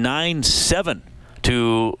losing 9-7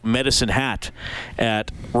 to Medicine Hat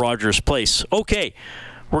at Rogers Place. Okay.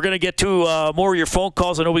 We're going to get to more of your phone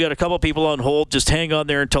calls. I know we got a couple people on hold. Just hang on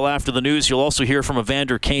there until after the news. You'll also hear from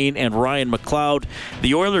Evander Kane and Ryan McLeod.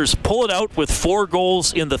 The Oilers pull it out with 4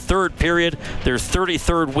 goals in the third period. Their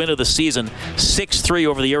 33rd win of the season. 6-3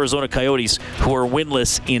 over the Arizona Coyotes, who are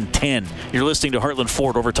winless in 10. You're listening to Heartland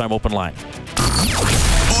Ford Overtime Open Line.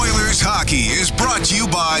 Oilers hockey is brought to you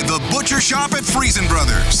by the Butcher Shop at Friesen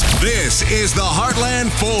Brothers. This is the Heartland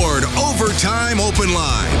Ford Overtime Open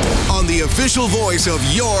Line on the official voice of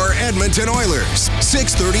your Edmonton Oilers.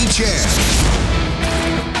 630 CHED.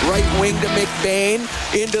 Right wing to McBain,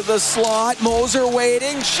 into the slot. Moser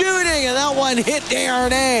waiting, shooting, and that one hit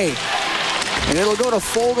Desharnais. And it'll go to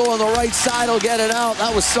Fogle on the right side. He'll get it out.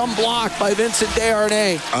 That was some block by Vincent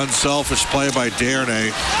Desharnais. Unselfish play by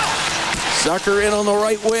Desharnais. Zucker in on the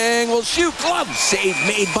right wing. Will shoot. Glove save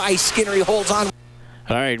made by Skinner. He holds on.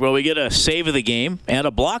 All right, well, we get a save of the game and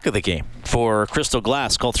a block of the game for Crystal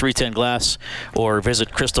Glass. Call 310 Glass or visit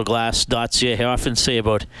crystalglass.ca. I often say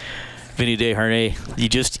about Vinny Desharnais, he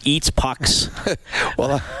just eats pucks.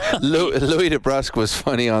 Well, Louis DeBrusque was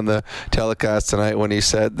funny on the telecast tonight when he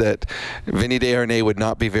said that Vinny Desharnais would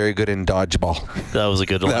not be very good in dodgeball. That was a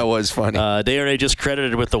good one. That was funny. Desharnais just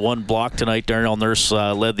credited with the one block tonight. Darnell Nurse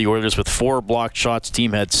led the Oilers with 4 blocked shots.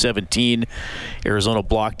 Team had 17. Arizona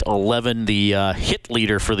blocked 11. The hit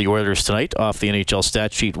leader for the Oilers tonight off the NHL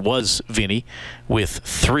stat sheet was Vinny with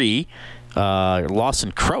 3.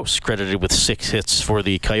 Lawson Krause credited with 6 hits for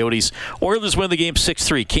the Coyotes. Oilers win the game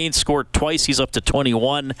 6-3. Kane scored twice. He's up to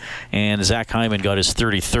 21. And Zach Hyman got his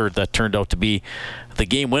 33rd. That turned out to be the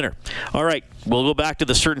game winner. All right, we'll go back to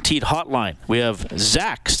the Certainteed hotline. We have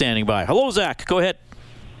Zach standing by. Hello, Zach. Go ahead.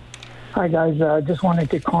 Hi, guys. Just wanted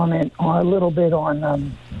to comment a little bit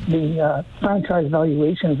on the franchise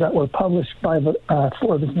valuations that were published by the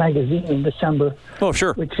Forbes magazine in December. Oh,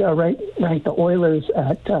 sure. Which ranked the Oilers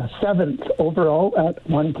at 7th overall at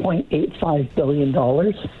 $1.85 billion,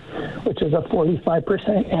 which is a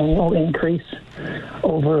 45% annual increase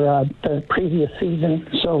over the previous season.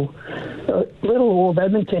 So little old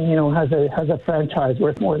Edmonton, has a franchise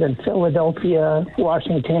worth more than Philadelphia,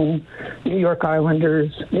 Washington, New York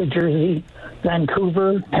Islanders, New Jersey,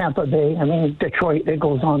 Vancouver, Tampa Bay, Detroit, it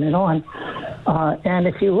goes on and on. And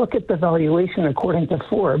if you look at the valuation according to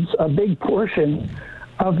Forbes, a big portion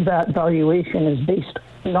of that valuation is based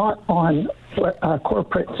not on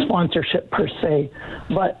corporate sponsorship per se,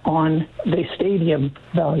 but on the stadium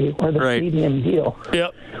value or the stadium deal,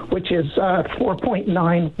 which is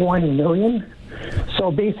 $4.91 million.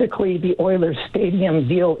 So basically the Oilers stadium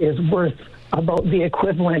deal is worth about the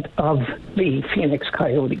equivalent of the Phoenix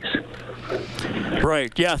Coyotes.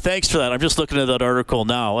 Right. Yeah, thanks for that. I'm just looking at that article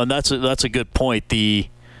now, and that's a good point. I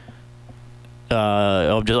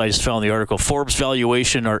just found the article. Forbes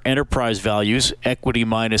valuation are enterprise values, equity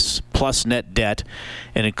minus plus net debt,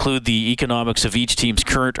 and include the economics of each team's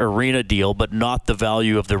current arena deal, but not the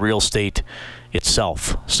value of the real estate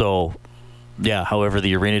itself. So, yeah, however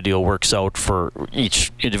the arena deal works out for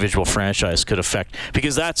each individual franchise could affect.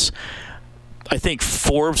 Because that's, I think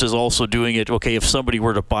Forbes is also doing it, okay, if somebody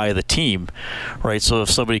were to buy the team, right? So if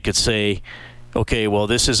somebody could say, okay, well,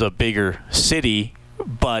 this is a bigger city,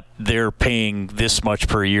 but they're paying this much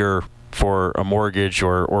per year for a mortgage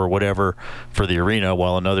or whatever for the arena,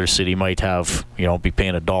 while another city might have, be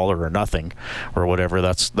paying $1 or nothing or whatever.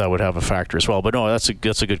 That would have a factor as well. But no, that's a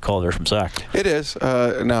good call there from Zach. It is.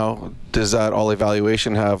 Now, does that all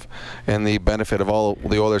evaluation have, and the benefit of all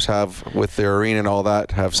the Oilers have with their arena and all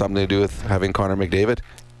that, have something to do with having Connor McDavid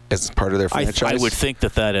as part of their franchise? I would think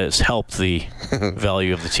that has helped the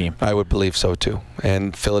value of the team. I would believe so too.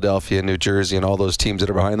 And Philadelphia, New Jersey, and all those teams that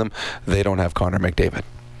are behind them, they don't have Connor McDavid.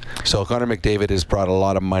 So Connor McDavid has brought a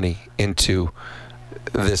lot of money into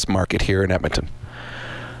this market here in Edmonton.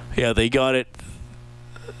 Yeah, they got it.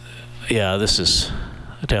 Yeah, this is...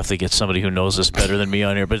 I'd have to get somebody who knows this better than me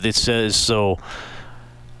on here, but it says so.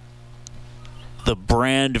 The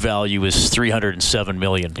brand value is $307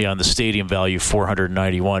 million. Yeah, and the stadium value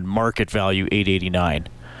 $491. Market value $889.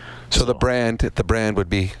 So the brand would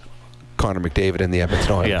be Connor McDavid and the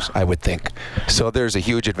Edmonton Oilers, I would think. So there's a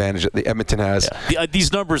huge advantage that the Edmonton has. Yeah.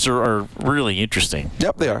 These numbers are really interesting.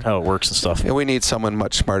 Yep, they are. How it works and stuff. And we need someone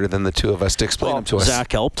much smarter than the two of us to explain them to us.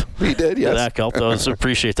 Zach helped. He did, yes. Zach helped. I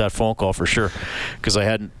appreciate that phone call for sure, because I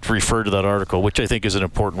hadn't referred to that article, which I think is an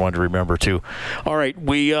important one to remember too. All right,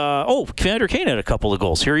 Evander Kane had a couple of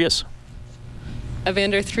goals. Here he is.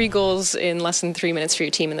 Evander, 3 goals in less than 3 minutes for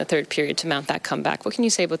your team in the third period to mount that comeback. What can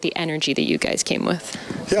you say about the energy that you guys came with?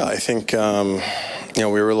 Yeah, I think we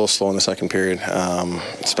were a little slow in the second period.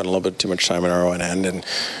 Spent a little bit too much time in our own end, and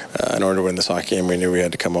in order to win this hockey game, we knew we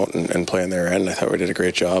had to come out and play in their end. I thought we did a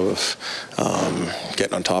great job of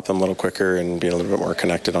getting on top of them a little quicker and being a little bit more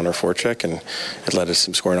connected on our forecheck, and it led us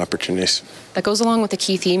some scoring opportunities. That goes along with the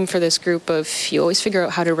key theme for this group of you always figure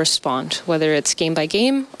out how to respond, whether it's game by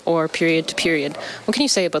game or period to period. What can you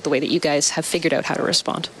say about the way that you guys have figured out how to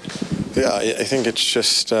respond? Yeah, I think it's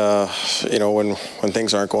just, when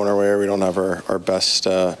things aren't going our way or we don't have our best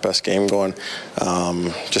game going,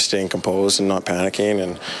 just staying composed and not panicking,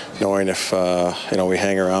 and knowing if, we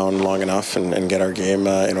hang around long enough and get our game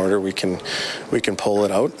in order, we can pull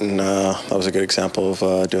it out. And that was a good example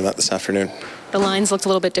of doing that this afternoon. The lines looked a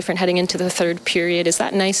little bit different heading into the third period. Is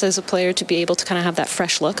that nice as a player to be able to kind of have that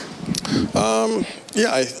fresh look?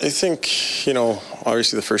 Yeah, I think,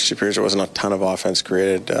 obviously the first 2 periods there wasn't a ton of offense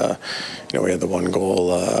created. We had the 1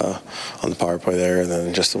 goal on the power play there, and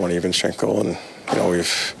then just the 1 even strength goal. And,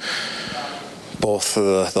 we've both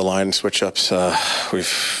the line switch-ups,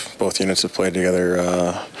 both units have played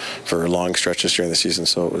together for long stretches during the season,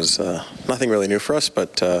 so it was nothing really new for us,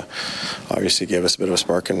 but obviously gave us a bit of a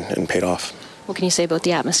spark and paid off. What can you say about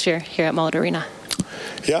the atmosphere here at Mullet Arena?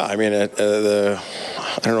 Yeah, I mean, I don't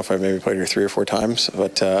know if I've maybe played here 3 or 4 times,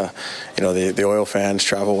 but the Oil fans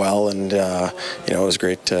travel well, and it was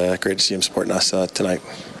great to see them supporting us tonight.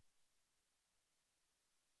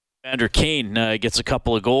 Evander Kane gets a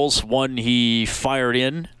couple of goals. One he fired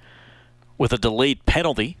in with a delayed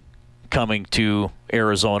penalty coming to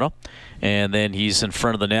Arizona. And then he's in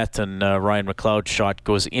front of the net, and Ryan McLeod's shot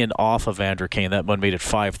goes in off of Evander Kane. That one made it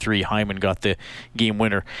 5-3. Hyman got the game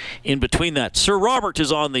winner in between that. Sir Robert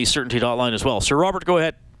is on the Certainty Hotline as well. Sir Robert, go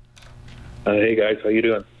ahead. Hey, guys. How you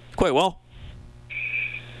doing? Quite well.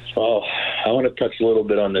 Well, I want to touch a little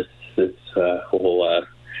bit on this whole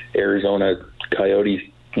Arizona Coyotes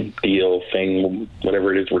deal thing,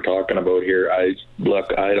 whatever it is we're talking about here.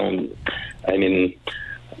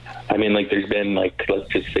 There's been, let's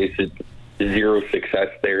just face it, zero success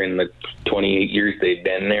there in the 28 years they've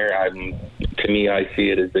been there. To me, I see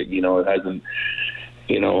it as that,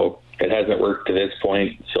 it hasn't worked to this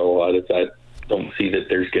point. So I don't see that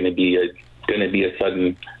there's going to be a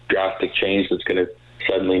sudden drastic change that's going to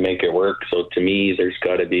suddenly make it work. So to me, there's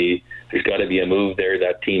got to be a move there.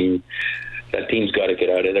 That team's got to get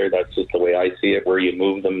out of there. That's just the way I see it. Where you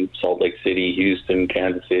move them, Salt Lake City, Houston,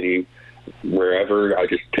 Kansas City, wherever.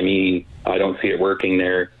 To me, I don't see it working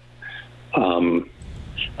there.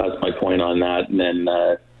 That's my point on that. And then,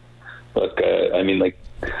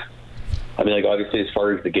 obviously, as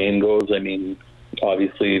far as the game goes,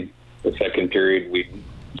 obviously, the second period,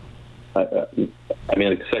 the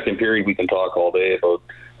second period, we can talk all day about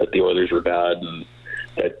that the Oilers were bad and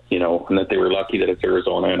that, and that they were lucky that it's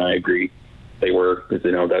Arizona, and I agree they were, because,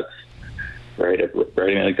 that's right.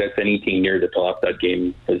 That's any team near the top. That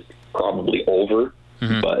game is probably over.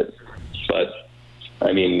 Mm-hmm. But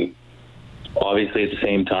obviously at the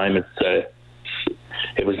same time,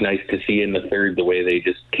 it was nice to see in the third the way they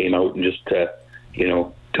just came out and just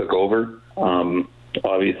took over.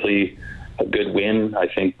 Obviously a good win. I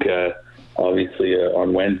think obviously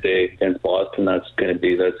on Wednesday against Boston, that's going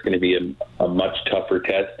to be a much tougher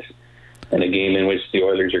test, and a game in which the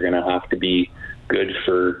Oilers are going to have to be good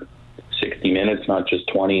for 60 minutes, not just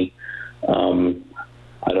 20.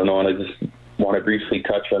 I don't know, and I just want to briefly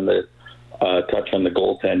touch on the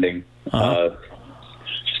goaltending. Uh-huh.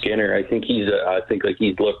 Skinner, I think he's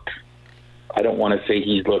looked. I don't want to say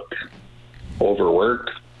he's looked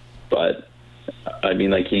overworked, but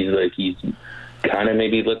he's kind of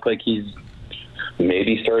maybe looked like he's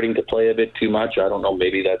maybe starting to play a bit too much. I don't know.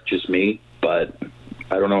 Maybe that's just me, but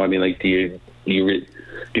I don't know.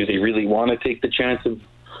 Do they really want to take the chance of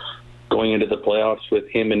going into the playoffs with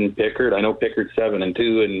him and Pickard? I know Pickard's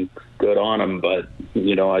 7-2 and good on him, but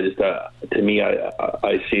I just to me,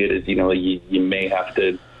 I see it as you may have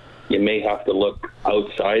to look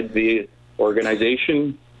outside the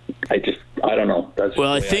organization. I don't know. That's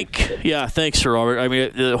well, I think thanks, Sir Robert.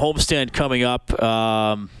 The homestand coming up.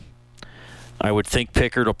 I would think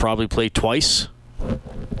Pickard will probably play twice,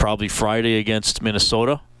 probably Friday against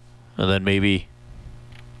Minnesota, and then maybe.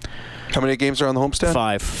 How many games are on the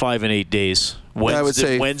homestand? 5 and 8 days. I would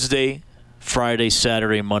say Wednesday, Friday,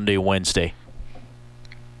 Saturday, Monday, Wednesday.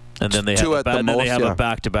 And then they have a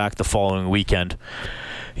back-to-back the following weekend.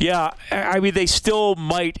 Yeah, they still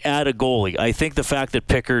might add a goalie. I think the fact that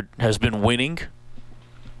Pickard has been winning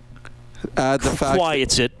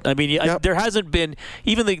quiets it. There hasn't been,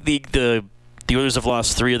 even the Oilers have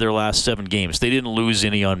lost 3 of their last 7 games. They didn't lose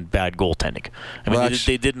any on bad goaltending.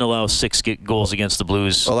 They didn't allow 6 goals against the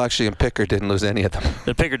Blues. Well, actually, and Pickard didn't lose any of them.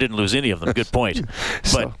 Pickard didn't lose any of them. Good point.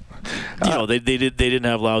 But they didn't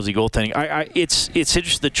have lousy goaltending. It's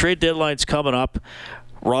interesting. The trade deadline's coming up.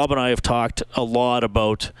 Rob and I have talked a lot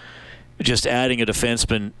about just adding a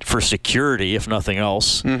defenseman for security, if nothing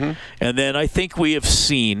else. Mm-hmm. And then I think we have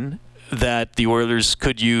seen that the Oilers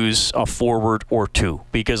could use a forward or 2,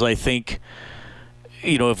 because I think,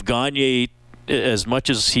 if Gagner, as much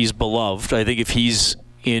as he's beloved, I think if he's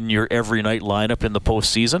in your every night lineup in the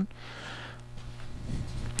postseason,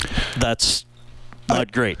 that's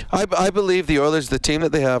not great. I believe the Oilers, the team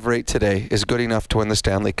that they have right today, is good enough to win the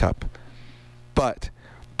Stanley Cup. But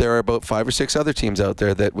there are about 5 or 6 other teams out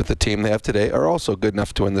there that, with the team they have today, are also good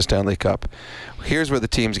enough to win the Stanley Cup. Here's where the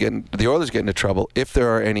Oilers get into trouble if there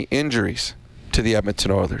are any injuries to the Edmonton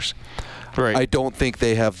Oilers. Right. I don't think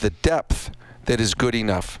they have the depth that is good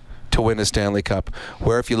enough to win a Stanley Cup.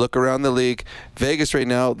 Where if you look around the league, Vegas right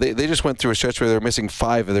now, they just went through a stretch where they're missing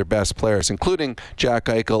 5 of their best players, including Jack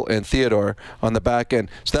Eichel and Theodore on the back end.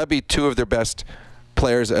 So that'd be 2 of their best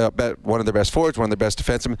players, one of their best forwards, one of their best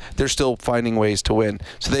defensemen. They're still finding ways to win.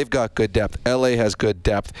 So they've got good depth. LA has good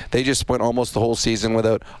depth. They just went almost the whole season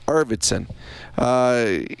without Arvidsson.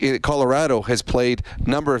 Colorado has played a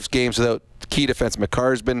number of games without key defense.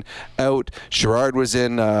 McCarr's been out. Girard was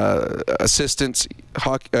in assistance,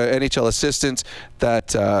 NHL assistance. That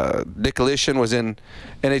Nicolishin was in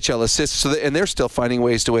NHL assists. So and they're still finding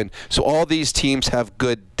ways to win. So all these teams have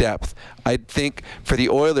good depth. I think for the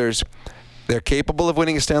Oilers, they're capable of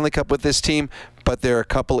winning a Stanley Cup with this team, but they're a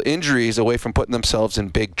couple injuries away from putting themselves in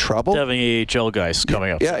big trouble. Having AHL guys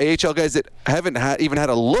coming up. Yeah, AHL guys that haven't even had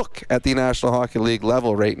a look at the National Hockey League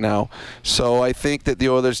level right now. So I think that the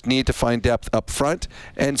Oilers need to find depth up front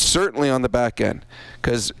and certainly on the back end.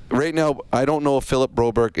 Because right now, I don't know if Philip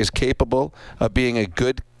Broberg is capable of being a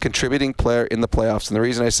good contributing player in the playoffs. And the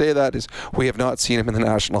reason I say that is we have not seen him in the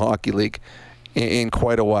National Hockey League in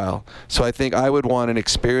quite a while. So I think I would want an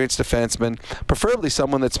experienced defenseman, preferably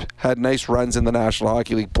someone that's had nice runs in the National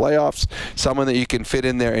Hockey League playoffs, someone that you can fit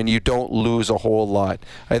in there and you don't lose a whole lot.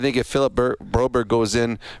 I think if Philip Broberg goes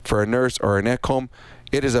in for a Nurse or an Ekholm,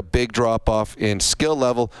 it is a big drop-off in skill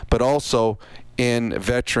level, but also in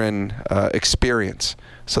veteran experience.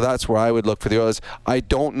 So that's where I would look for the Oilers. I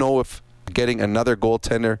don't know if getting another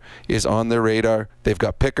goaltender is on their radar. They've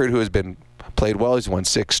got Pickard, who has been played well. He's won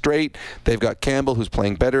 6 straight. They've got Campbell, who's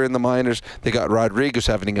playing better in the minors. They got Rodriguez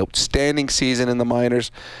having an outstanding season in the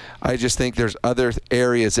minors. I just think there's other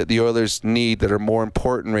areas that the Oilers need that are more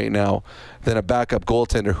important right now than a backup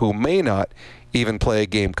goaltender who may not even play a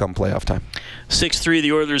game come playoff time. 6-3,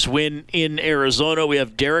 the Oilers win in Arizona. We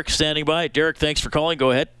have Derek standing by. Derek, thanks for calling.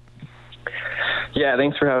 Go ahead. Yeah,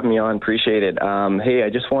 thanks for having me on. Appreciate it. Hey, I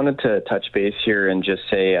just wanted to touch base here and just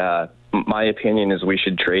say my opinion is we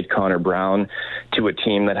should trade Connor Brown to a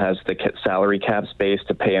team that has the salary cap space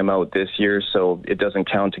to pay him out this year so it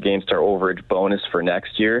doesn't count against our overage bonus for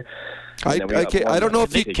next year. I don't know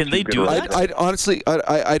if can they do that? I honestly,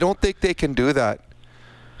 I don't think they can do that.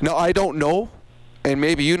 No, I don't know, and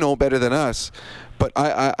maybe you know better than us, but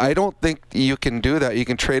I don't think you can do that. You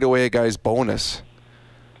can trade away a guy's bonus.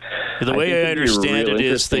 The way I understand it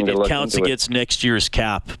is that it counts against next year's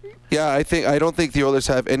cap. Yeah, I don't think the Oilers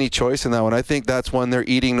have any choice in that one. I think that's one they're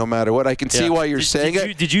eating no matter what. I can see why you're saying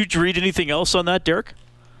it. Did you read anything else on that, Derek?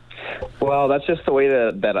 Well, that's just the way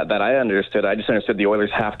that I understood. I just understood the Oilers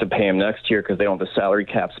have to pay him next year because they don't have the salary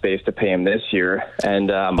cap space to pay him this year. And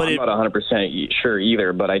I'm not 100% sure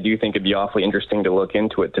either, but I do think it'd be awfully interesting to look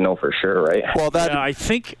into it to know for sure, right? Well, I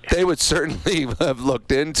think they would certainly have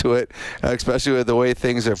looked into it, especially with the way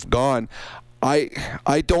things have gone.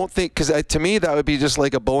 I don't think, because to me that would be just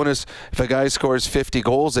like a bonus if a guy scores 50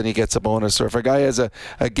 goals and he gets a bonus, or if a guy has a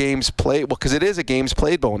games played, well, because it is a games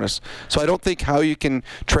played bonus. So I don't think how you can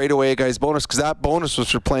trade away a guy's bonus, because that bonus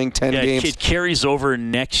was for playing 10 games. It carries over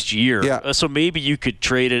next year. Yeah. So maybe you could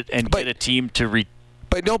trade it and get a team to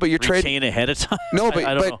But you're trading ahead of time. No,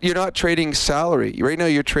 but you're not trading salary. Right now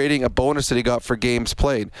you're trading a bonus that he got for games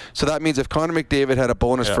played. So that means if Connor McDavid had a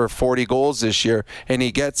bonus for 40 goals this year and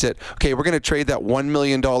he gets it, okay, we're going to trade that $1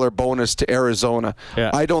 million bonus to Arizona.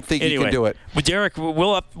 Yeah. I don't think you can do it. But Derek,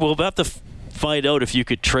 we'll have to find out if you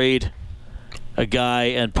could trade a guy,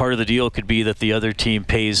 and part of the deal could be that the other team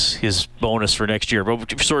pays his bonus for next year.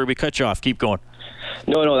 But sorry, we cut you off. Keep going.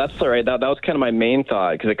 No, that's all right. That was kind of my main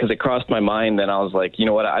thought because it crossed my mind. Then I was like, you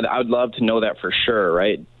know what, I would love to know that for sure,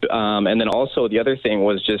 right? And then also the other thing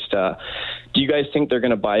was just, do you guys think they're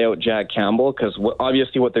going to buy out Jack Campbell? Because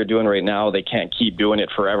obviously what they're doing right now, they can't keep doing it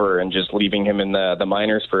forever and just leaving him in the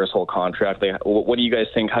minors for his whole contract. What do you guys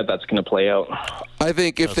think how that's going to play out? I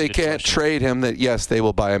think if they can't trade him, that yes, they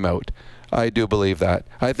will buy him out. I do believe that.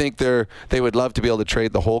 I think they would love to be able to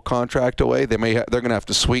trade the whole contract away. They're going to have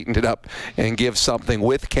to sweeten it up and give something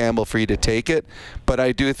with Campbell for you to take it. But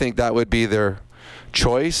I do think that would be their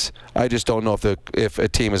choice. I just don't know if a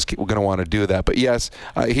team is going to want to do that. But yes,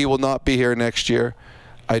 he will not be here next year.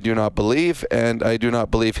 I do not believe, and I do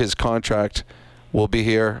not believe his contract will be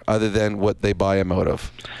here other than what they buy him out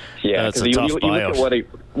of. Yeah, because you look at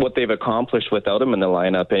what they've accomplished without him in the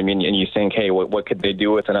lineup. I mean, and you think, hey, what could they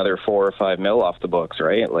do with another $4 or $5 million off the books,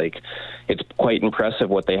 right? Like, it's quite impressive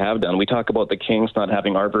what they have done. We talk about the Kings not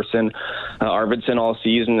having Arvidsson all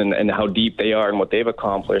season and how deep they are and what they've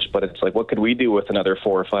accomplished, but it's like, what could we do with another $4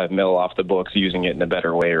 or $5 million off the books using it in a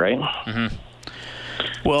better way, right? Mm-hmm.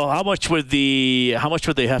 Well, how much would they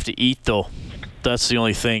have to eat though? That's the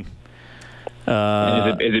only thing.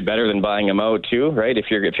 Is it better than buying him out too? Right?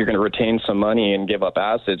 If you're going to retain some money and give up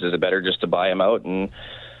assets, is it better just to buy him out and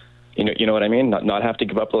you know what I mean? Not have to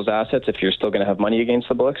give up those assets if you're still going to have money against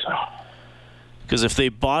the books? Because if they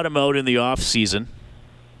bought him out in the off season,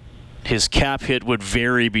 his cap hit would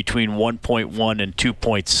vary between 1.1 and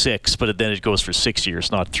 2.6, but then it goes for 6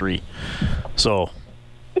 years, not 3. So.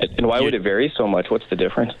 And why would it vary so much? What's the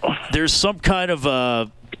difference? There's some kind of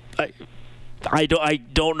I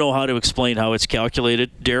don't know how to explain how it's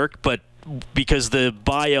calculated, Derek, but because the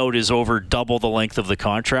buyout is over double the length of the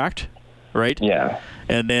contract, right? Yeah.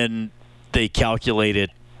 And then they calculate it,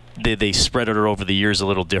 they spread it over the years a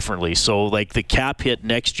little differently. So, like, the cap hit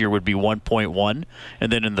next year would be 1.1,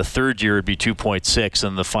 and then in the third year it would be 2.6,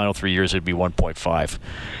 and the final 3 years it would be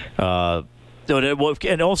 1.5.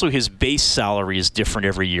 And also his base salary is different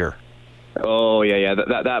every year. Oh, yeah,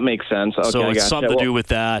 that makes sense. Okay, so it's something to do with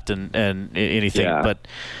that and anything. Yeah. But,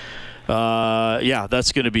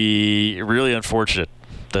 that's going to be really unfortunate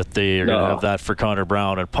that they are going to have that for Connor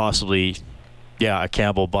Brown and possibly, a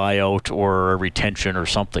Campbell buyout or a retention or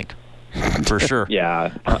something, for sure. Yeah,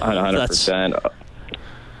 100%.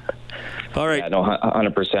 All right. Yeah, no,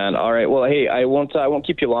 100%. All right. Well, hey, I won't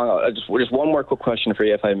keep you long. Just one more quick question for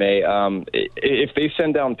you, if I may. If they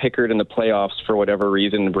send down Pickard in the playoffs for whatever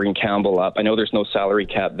reason and bring Campbell up, I know there's no salary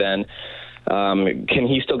cap then. Can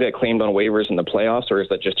he still get claimed on waivers in the playoffs, or is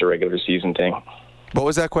that just a regular season thing? What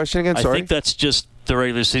was that question again? Sorry. I think that's just the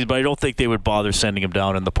regular season, but I don't think they would bother sending him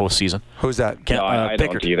down in the postseason. Who's that? No, I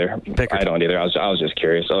don't either. Pickard. I don't either. I was just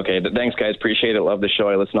curious. Okay, thanks, guys. Appreciate it. Love the show.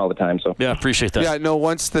 I listen all the time. So yeah, appreciate that. Yeah, no.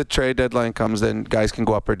 Once the trade deadline comes, then guys can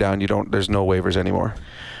go up or down. There's no waivers anymore.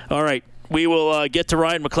 All right, we will get to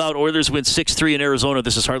Ryan McLeod. Oilers win 6-3 in Arizona.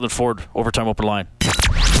 This is Heartland Ford Overtime Open Line.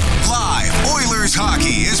 Live Oilers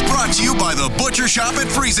hockey is brought to you by the Butcher Shop at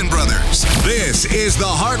Friesen Brothers. This is the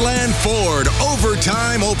Heartland Ford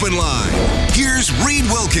Overtime Open Line. Here's Reed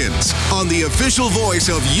Wilkins on the official voice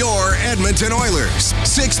of your Edmonton Oilers.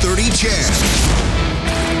 630 CHED.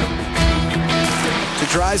 To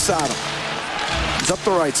Draisaitl. He's up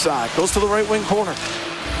the right side. Goes to the right wing corner.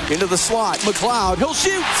 Into the slot. McLeod. He'll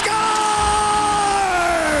shoot. Scores!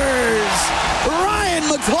 Ryan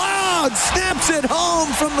McLeod snaps it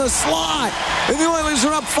home from the slot. And the Oilers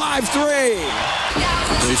are up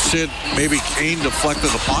 5-3. They said maybe Kane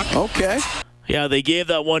deflected the puck. Okay. Yeah, they gave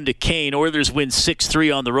that one to Kane. Oilers win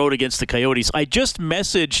 6-3 on the road against the Coyotes. I just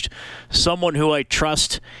messaged someone who I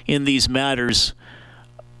trust in these matters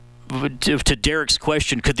to Derek's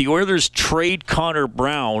question. Could the Oilers trade Connor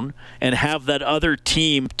Brown and have that other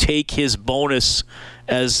team take his bonus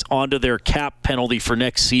as onto their cap penalty for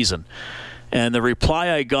next season? And the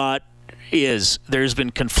reply I got is there's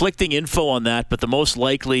been conflicting info on that, but the most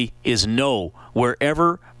likely is no.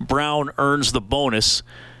 Wherever Brown earns the bonus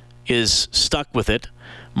is stuck with it.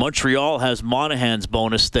 Montreal has Monahan's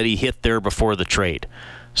bonus that he hit there before the trade.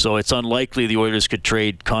 So it's unlikely the Oilers could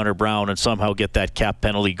trade Connor Brown and somehow get that cap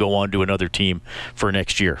penalty, go on to another team for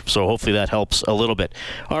next year. So hopefully that helps a little bit.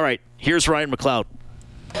 All right, here's Ryan McLeod.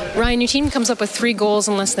 Ryan, your team comes up with 3 goals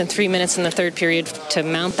in less than 3 minutes in the third period to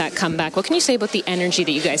mount that comeback. What can you say about the energy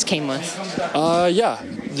that you guys came with?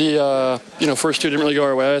 The first 2 didn't really go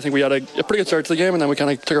our way. I think we had a pretty good start to the game, and then we kind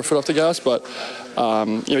of took our foot off the gas. But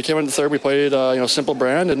we came into the third, we played simple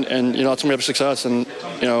brand, and that's when we have success. And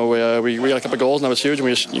we got a couple of goals, and that was huge. And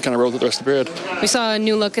we just kind of rode the rest of the period. We saw a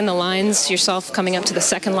new look in the lines. Yourself coming up to the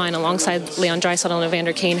second line alongside Leon Draisaitl and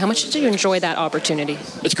Evander Kane. How much did you enjoy that opportunity?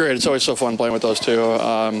 It's great. It's always so fun playing with those two.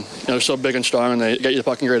 They're so big and strong, and they get you the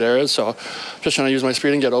puck in great areas. So just trying to use my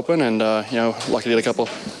speed and get open, and lucky to get a couple.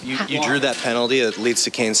 You drew that penalty that leads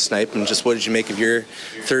to Kane's snipe, and just what did you make of your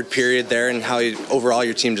third period there, and how overall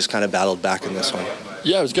your team just kind of battled back in this one?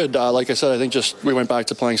 Yeah, it was good. Like I said, I think just we went back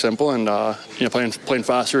to playing simple and playing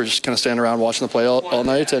faster, just kind of standing around watching the play all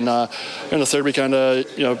night. And in the third, we kind of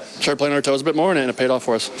started playing our toes a bit more, and it paid off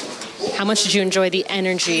for us. How much did you enjoy the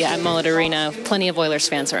energy at Mullet Arena? Plenty of Oilers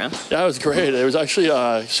fans around. Yeah, it was great. It was actually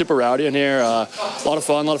super rowdy in here. A lot of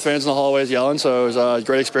fun, a lot of fans in the hallways yelling. So it was a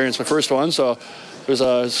great experience. My first one, so it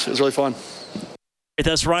was really fun.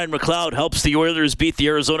 That's Ryan McLeod. Helps the Oilers beat the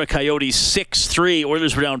Arizona Coyotes 6-3.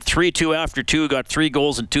 Oilers were down 3-2 after 2. Got 3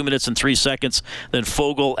 goals in 2 minutes and 3 seconds. Then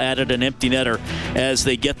Fogle added an empty netter as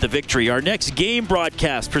they get the victory. Our next game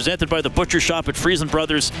broadcast, presented by the Butcher Shop at Friesen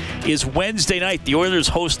Brothers, is Wednesday night. The Oilers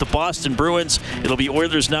host the Boston Bruins. It'll be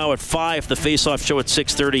Oilers Now at 5. The face-off show at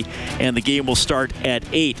 6:30. And the game will start at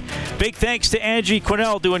 8. Big thanks to Angie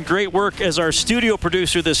Quinnell, doing great work as our studio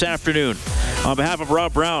producer this afternoon. On behalf of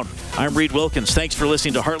Rob Brown, I'm Reed Wilkins. Thanks for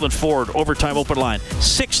listening to Heartland Ford Overtime Open Line.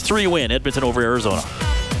 6-3 win, Edmonton over Arizona.